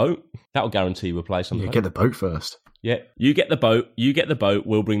buy us a boat. That'll guarantee you a place on the boat. Get the boat first. Yeah, you get the boat,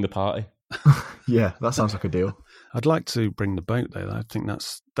 we'll bring the party. Yeah, that sounds like a deal. I'd like to bring the boat, though. I think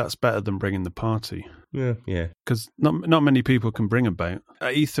that's better than bringing the party. Yeah. Because not many people can bring a boat.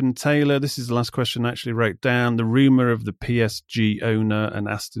 Ethan Taylor, this is the last question I actually wrote down. The rumour of the PSG owner and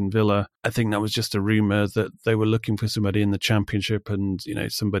Aston Villa, I think that was just a rumour that they were looking for somebody in the Championship and,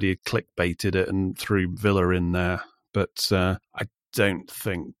 somebody had clickbaited it and threw Villa in there. But I don't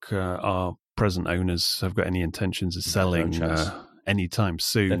think our present owners have got any intentions of selling anytime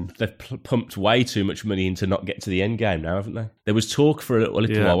soon. They've pumped way too much money into not get to the end game now, haven't they? There was talk for a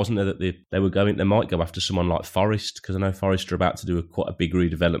little while, wasn't there, that they might go after someone like Forest, because I know Forest are about to do quite a big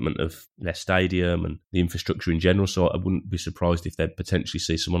redevelopment of their stadium and the infrastructure in general. So I wouldn't be surprised if they'd potentially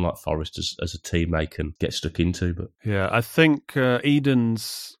see someone like Forest as a team they can get stuck into. But yeah, I think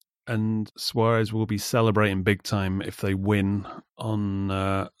Edens and Suarez will be celebrating big time if they win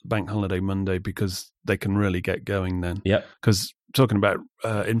on Bank Holiday Monday, because they can really get going then. Yeah. Because talking about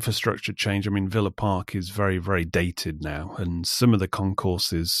infrastructure change, I mean, Villa Park is very, very dated now, and some of the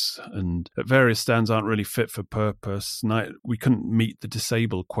concourses and at various stands aren't really fit for purpose. We couldn't meet the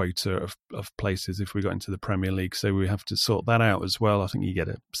disabled quota of places if we got into the Premier League, so we have to sort that out as well. I think you get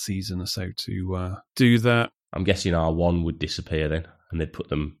a season or so to do that. I'm guessing R1 would disappear then, and they'd put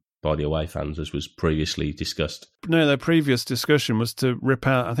them by the away fans, as was previously discussed. No, their previous discussion was to rip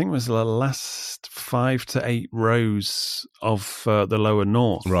out, I think it was the last 5 to 8 rows of the lower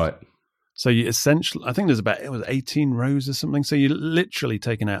north. Right. So you essentially, I think there's about 18 rows or something. So you're literally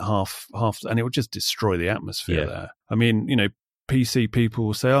taking out half, and it would just destroy the atmosphere there. I mean, PC people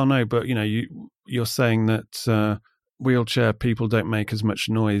will say, oh no, but you're saying that wheelchair people don't make as much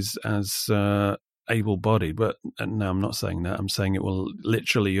noise as able-bodied, but no, I'm not saying that. I'm saying it will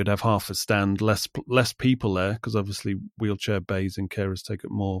literally, you'd have half a stand, less people there, because obviously wheelchair bays and carers take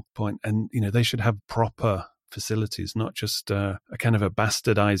up more point, and they should have proper facilities, not just a kind of a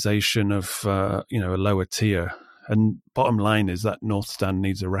bastardization of a lower tier. And bottom line is that North Stand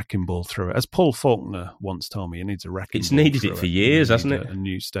needs a wrecking ball through it, as Paul Faulkner once told me. It needs a wrecking ball. It's needed it for years, hasn't it? A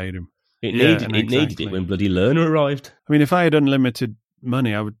new stadium. It needed it when bloody Lerner arrived. I mean, if I had unlimited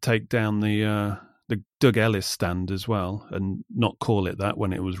money, I would take down the Doug Ellis stand as well, and not call it that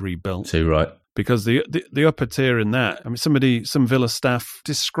when it was rebuilt. Too right. Because the upper tier in that, I mean, some Villa staff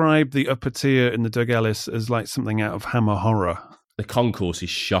described the upper tier in the Doug Ellis as like something out of Hammer Horror. The concourse is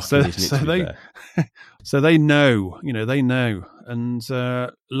shocking, isn't it? So they know, and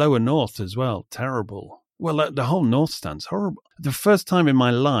lower north as well, terrible. Well, the whole north stand's horrible. The first time in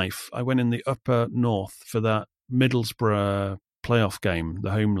my life I went in the upper north for that Middlesbrough playoff game,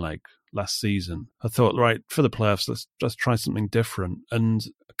 the home leg last season. I thought, right, for the playoffs, let's try something different. And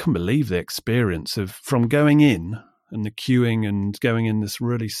I couldn't believe the experience from going in and the queuing and going in this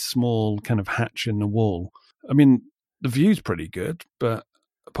really small kind of hatch in the wall. I mean, the view's pretty good, but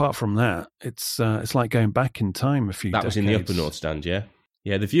apart from that, it's like going back in time a few decades. That was in the upper north stand, yeah?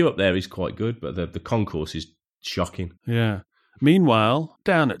 Yeah, the view up there is quite good, but the concourse is shocking. Yeah. Meanwhile,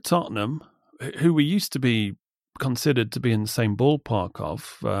 down at Tottenham, who we used to be considered to be in the same ballpark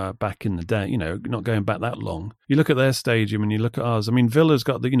of back in the day, not going back that long. You look at their stadium and you look at ours. I mean, Villa's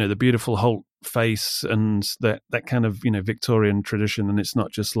got the beautiful Holt face and that kind of Victorian tradition, and it's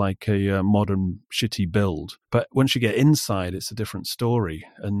not just like a modern shitty build. But once you get inside, it's a different story,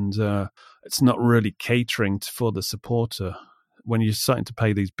 and it's not really catering for the supporter. When you're starting to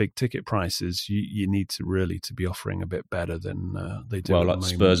pay these big ticket prices, you need to be offering a bit better than they do. Well, like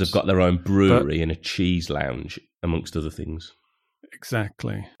Spurs have got their own brewery and a cheese lounge, amongst other things.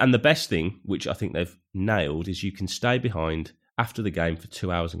 Exactly. And the best thing, which I think they've nailed, is you can stay behind after the game for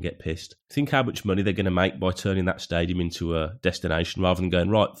 2 hours and get pissed. Think how much money they're going to make by turning that stadium into a destination, rather than going,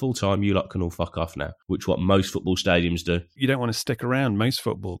 right, full time, you lot can all fuck off now, which what most football stadiums do. You don't want to stick around most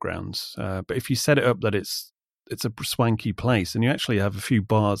football grounds, but if you set it up that it's a swanky place, and you actually have a few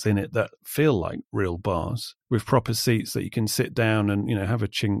bars in it that feel like real bars with proper seats that you can sit down and have a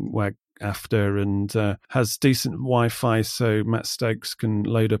ching-wag after, and has decent Wi-Fi so Matt Stokes can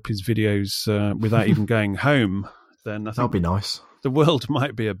load up his videos without even going home, then I think that'd be nice. The world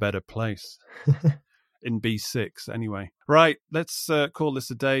might be a better place. In B6 anyway. Right, let's call this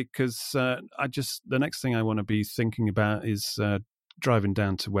a day, because the next thing I want to be thinking about is driving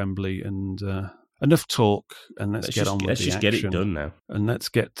down to Wembley, and enough talk, and let's get on with the action. Let's just get it done now. And let's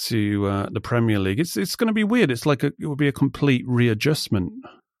get to the Premier League. It's going to be weird. It's like it will be a complete readjustment.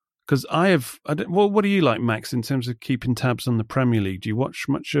 Because what do you like, Max, in terms of keeping tabs on the Premier League? Do you watch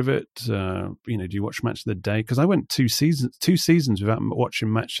much of it? Do you watch Match of the Day? Because I went two seasons without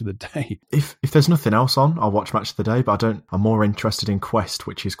watching Match of the Day. If there's nothing else on, I'll watch Match of the Day, but I'm more interested in Quest,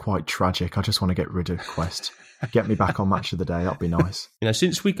 which is quite tragic. I just want to get rid of Quest. Get me back on Match of the Day. That'd be nice.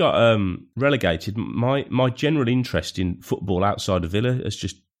 Since we got relegated, my general interest in football outside of Villa has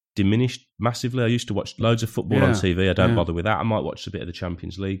just diminished massively. I used to watch loads of football on TV. I don't bother with that. I might watch a bit of the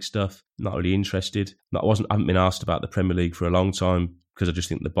Champions League stuff. Not really interested. I haven't been asked about the Premier League for a long time, because I just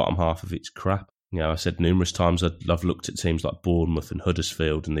think the bottom half of it's crap. You know, I said numerous times I've looked at teams like Bournemouth and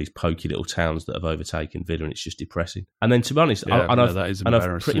Huddersfield and these pokey little towns that have overtaken Villa, and it's just depressing. And then, to be honest,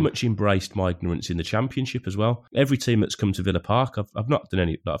 I've pretty much embraced my ignorance in the Championship as well. Every team that's come to Villa Park, I've not done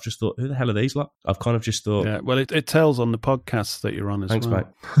any. I've just thought, who the hell are these lot? I've kind of just thought. Yeah, well, it tells on the podcast that you're on as Thanks,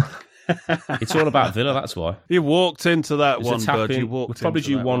 well. Mate. It's all about Villa, that's why. You walked into that one, Bud. You We'll probably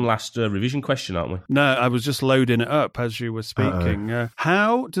do one last revision question, aren't we? No, I was just loading it up as you were speaking.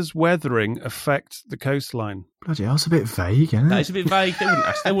 How does weathering affect the coastline? Bloody hell, it's a bit vague, isn't it? That is a bit vague.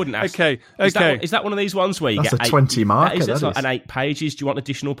 They wouldn't ask. Okay. Is that one of these ones where you That's get a 20 marker? That's like an 8 pages. Do you want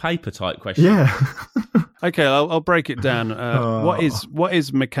additional paper type question? Yeah. Okay, I'll break it down. What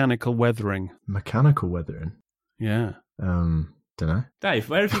is mechanical weathering? Mechanical weathering? Yeah. Don't know. Dave,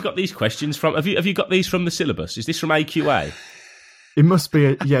 where have you got these questions from? Have you got these from the syllabus? Is this from AQA? It must be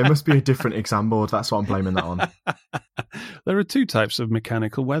a different exam board. That's what I'm blaming that on. There are 2 types of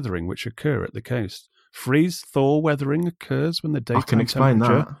mechanical weathering which occur at the coast. Freeze-thaw weathering occurs when the daytime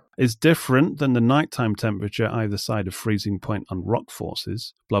temperature is different than the nighttime temperature either side of freezing point on rock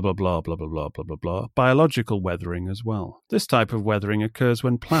forces. Blah, blah, blah, blah, blah, blah, blah, blah, blah. Biological weathering as well. This type of weathering occurs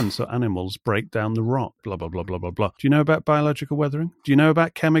when plants or animals break down the rock. Blah, blah, blah, blah, blah, blah. Do you know about biological weathering? Do you know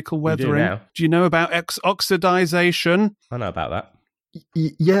about chemical weathering? Do you know about oxidization? I know about that.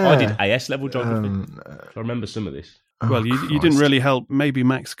 Yeah. I did AS level geography. I remember some of this. Well, you didn't really help. Maybe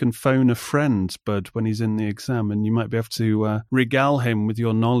Max can phone a friend, Bud, when he's in the exam, and you might be able to regale him with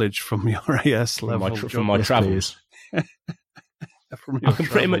your knowledge from your AS level. From my travels. I can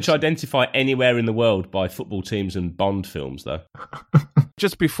pretty much identify anywhere in the world by football teams and Bond films, though.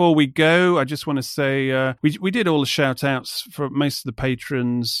 Just before we go, I just want to say we did all the shout-outs for most of the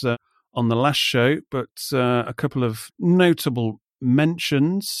patrons on the last show, but a couple of notable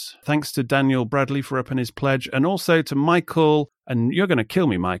mentions. Thanks to Daniel Bradley for upping his pledge, and also to Michael, and you're going to kill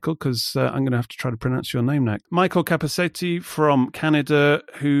me, Michael, because I'm going to have to try to pronounce your name now. Michael Capacetti from Canada,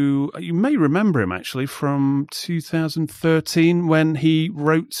 who you may remember him actually from 2013 when he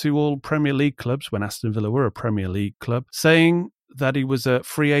wrote to all Premier League clubs, when Aston Villa were a Premier League club, saying that he was a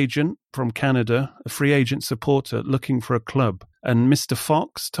free agent from Canada, a free agent supporter looking for a club. And Mr.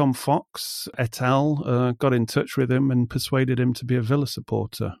 Fox, Tom Fox et al., got in touch with him and persuaded him to be a Villa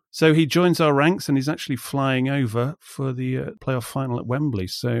supporter. So he joins our ranks and he's actually flying over for the playoff final at Wembley.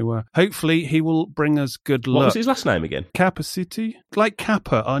 So hopefully he will bring us good luck. What was his last name again? Capacity. Like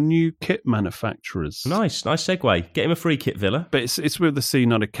Kappa, our new kit manufacturers. Nice segue. Get him a free kit, Villa. But it's with the C,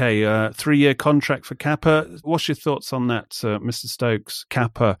 not a K. 3-year contract for Kappa. What's your thoughts on that, Mr. Stokes?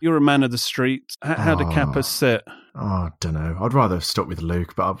 Kappa, you're a man of the street. How do Kappa sit? Oh, I don't know. I'd rather have stuck with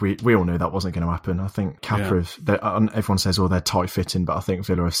Luke, but we all knew that wasn't going to happen. I think Kappa, everyone says, they're tight-fitting, but I think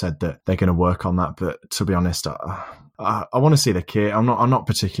Villa have said that they're going to work on that. But to be honest, I want to see the kit. I'm not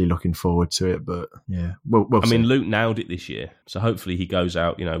particularly looking forward to it, but yeah, we'll see. I mean, Luke nailed it this year, so hopefully he goes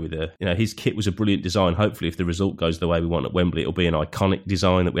out, with his kit was a brilliant design. Hopefully, if the result goes the way we want at Wembley, it'll be an iconic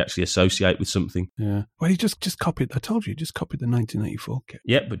design that we actually associate with something. Yeah. Well, he just copied. I told you, he just copied the 1984 kit.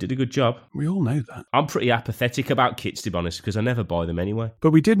 Yeah, but did a good job. We all know that. I'm pretty apathetic about kits, to be honest, because I never buy them anyway.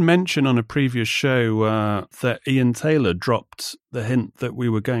 But we did mention on a previous show that Ian Taylor dropped the hint that we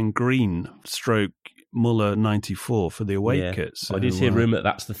were going green stroke Muller 94 for the away kit. So I did hear rumour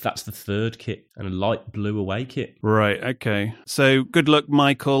that's the third kit, and a light blue away kit. Right, okay. So good luck,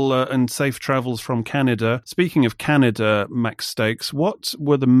 Michael, and safe travels from Canada. Speaking of Canada, Max Stokes, what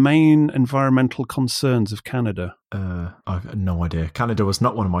were the main environmental concerns of Canada? I've got no idea. Canada was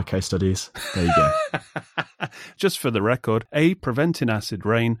not one of my case studies. There you go. Just for the record, A, preventing acid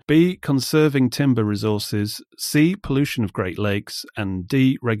rain, B, conserving timber resources, C, pollution of Great Lakes, and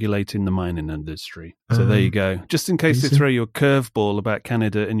D, regulating the mining industry. So there you go. Just in case they throw you a curveball about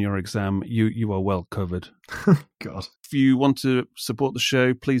Canada in your exam, you are well covered. God. If you want to support the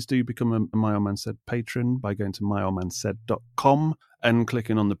show, please do become a My Old Man Said patron by going to myoldmansaid.com and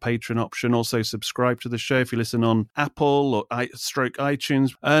clicking on the patron option. Also subscribe to the show if you listen on Apple or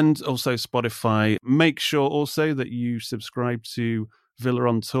iTunes, and also Spotify. Make sure also that you subscribe to Villa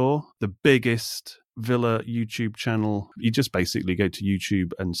on Tour, the biggest Villa YouTube channel. You just basically go to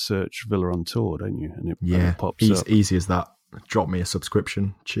YouTube and search Villa on Tour, don't you? And it pops up. Easy as that. Drop me a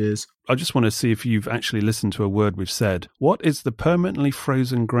subscription. Cheers. I just want to see if you've actually listened to a word we've said. What is the permanently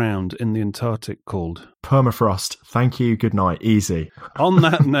frozen ground in the Antarctic called? Permafrost. Thank you. Good night. Easy. On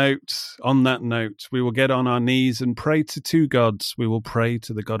that note, we will get on our knees and pray to 2 gods. We will pray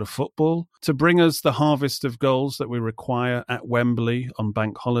to the god of football to bring us the harvest of goals that we require at Wembley on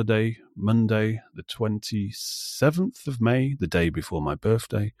Bank Holiday, Monday, the 27th of May, the day before my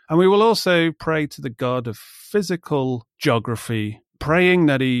birthday. And we will also pray to the god of physical geography, praying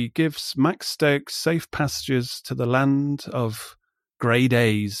that he gives Max Stokes safe passages to the land of grade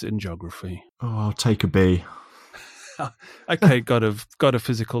A's in geography. Oh, I'll take a B. Okay, God of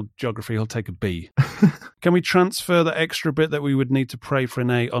physical geography, he'll take a B. Can we transfer the extra bit that we would need to pray for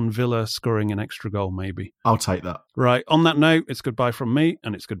an A on Villa scoring an extra goal, maybe? I'll take that. Right, on that note, it's goodbye from me,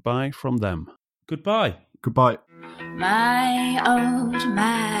 and it's goodbye from them. Goodbye. Goodbye. My old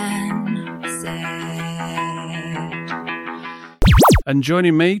man said. And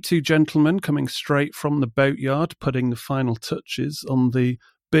joining me, two gentlemen coming straight from the boatyard, putting the final touches on the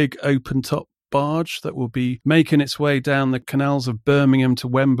big open-top barge that will be making its way down the canals of Birmingham to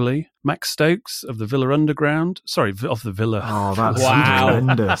Wembley. Max Stokes of the Villa Underground. Sorry, of the Villa. Oh, that's Wow.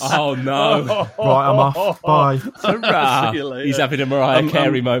 horrendous. Oh, no. Right, I'm off. Bye. Hurrah. He's having a Mariah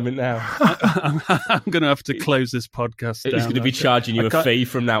Carey moment now. I'm going to have to close this podcast down. He's going to be charging you a fee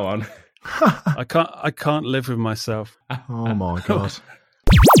from now on. I can't live with myself. Oh, my God.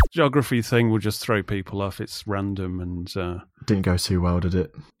 Geography thing will just throw people off. It's random and didn't go too well, did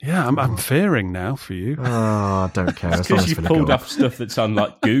it? Yeah, I'm fearing now for you. Oh, I don't care. It's because you pulled off stuff that's on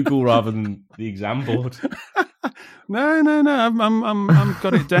like Google rather than the exam board. No. I'm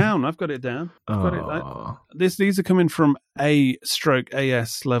got it down. I've got it down. These are coming from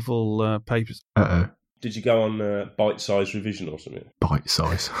A/AS level papers. Did you go on bite-size revision or something?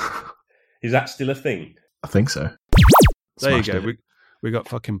 Bite-size. Is that still a thing? I think so. There you go. We got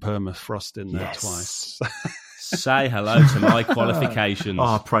fucking permafrost in there twice. Say hello to my qualifications.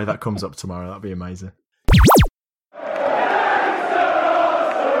 Oh, I pray that comes up tomorrow. That'd be amazing.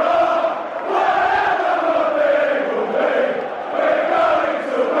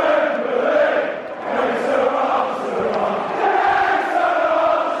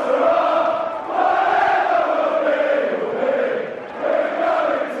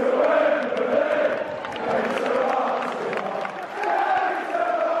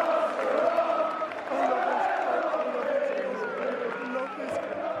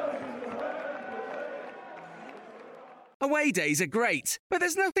 Away days are great, but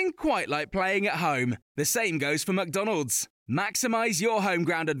there's nothing quite like playing at home. The same goes for McDonald's. Maximise your home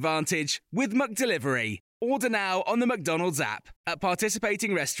ground advantage with McDelivery. Order now on the McDonald's app. At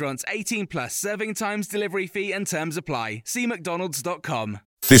participating restaurants, 18 plus serving times, delivery fee and terms apply. See mcdonalds.com.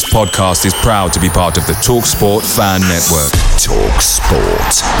 This podcast is proud to be part of the TalkSport Fan Network.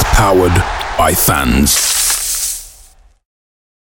 TalkSport. Powered by fans.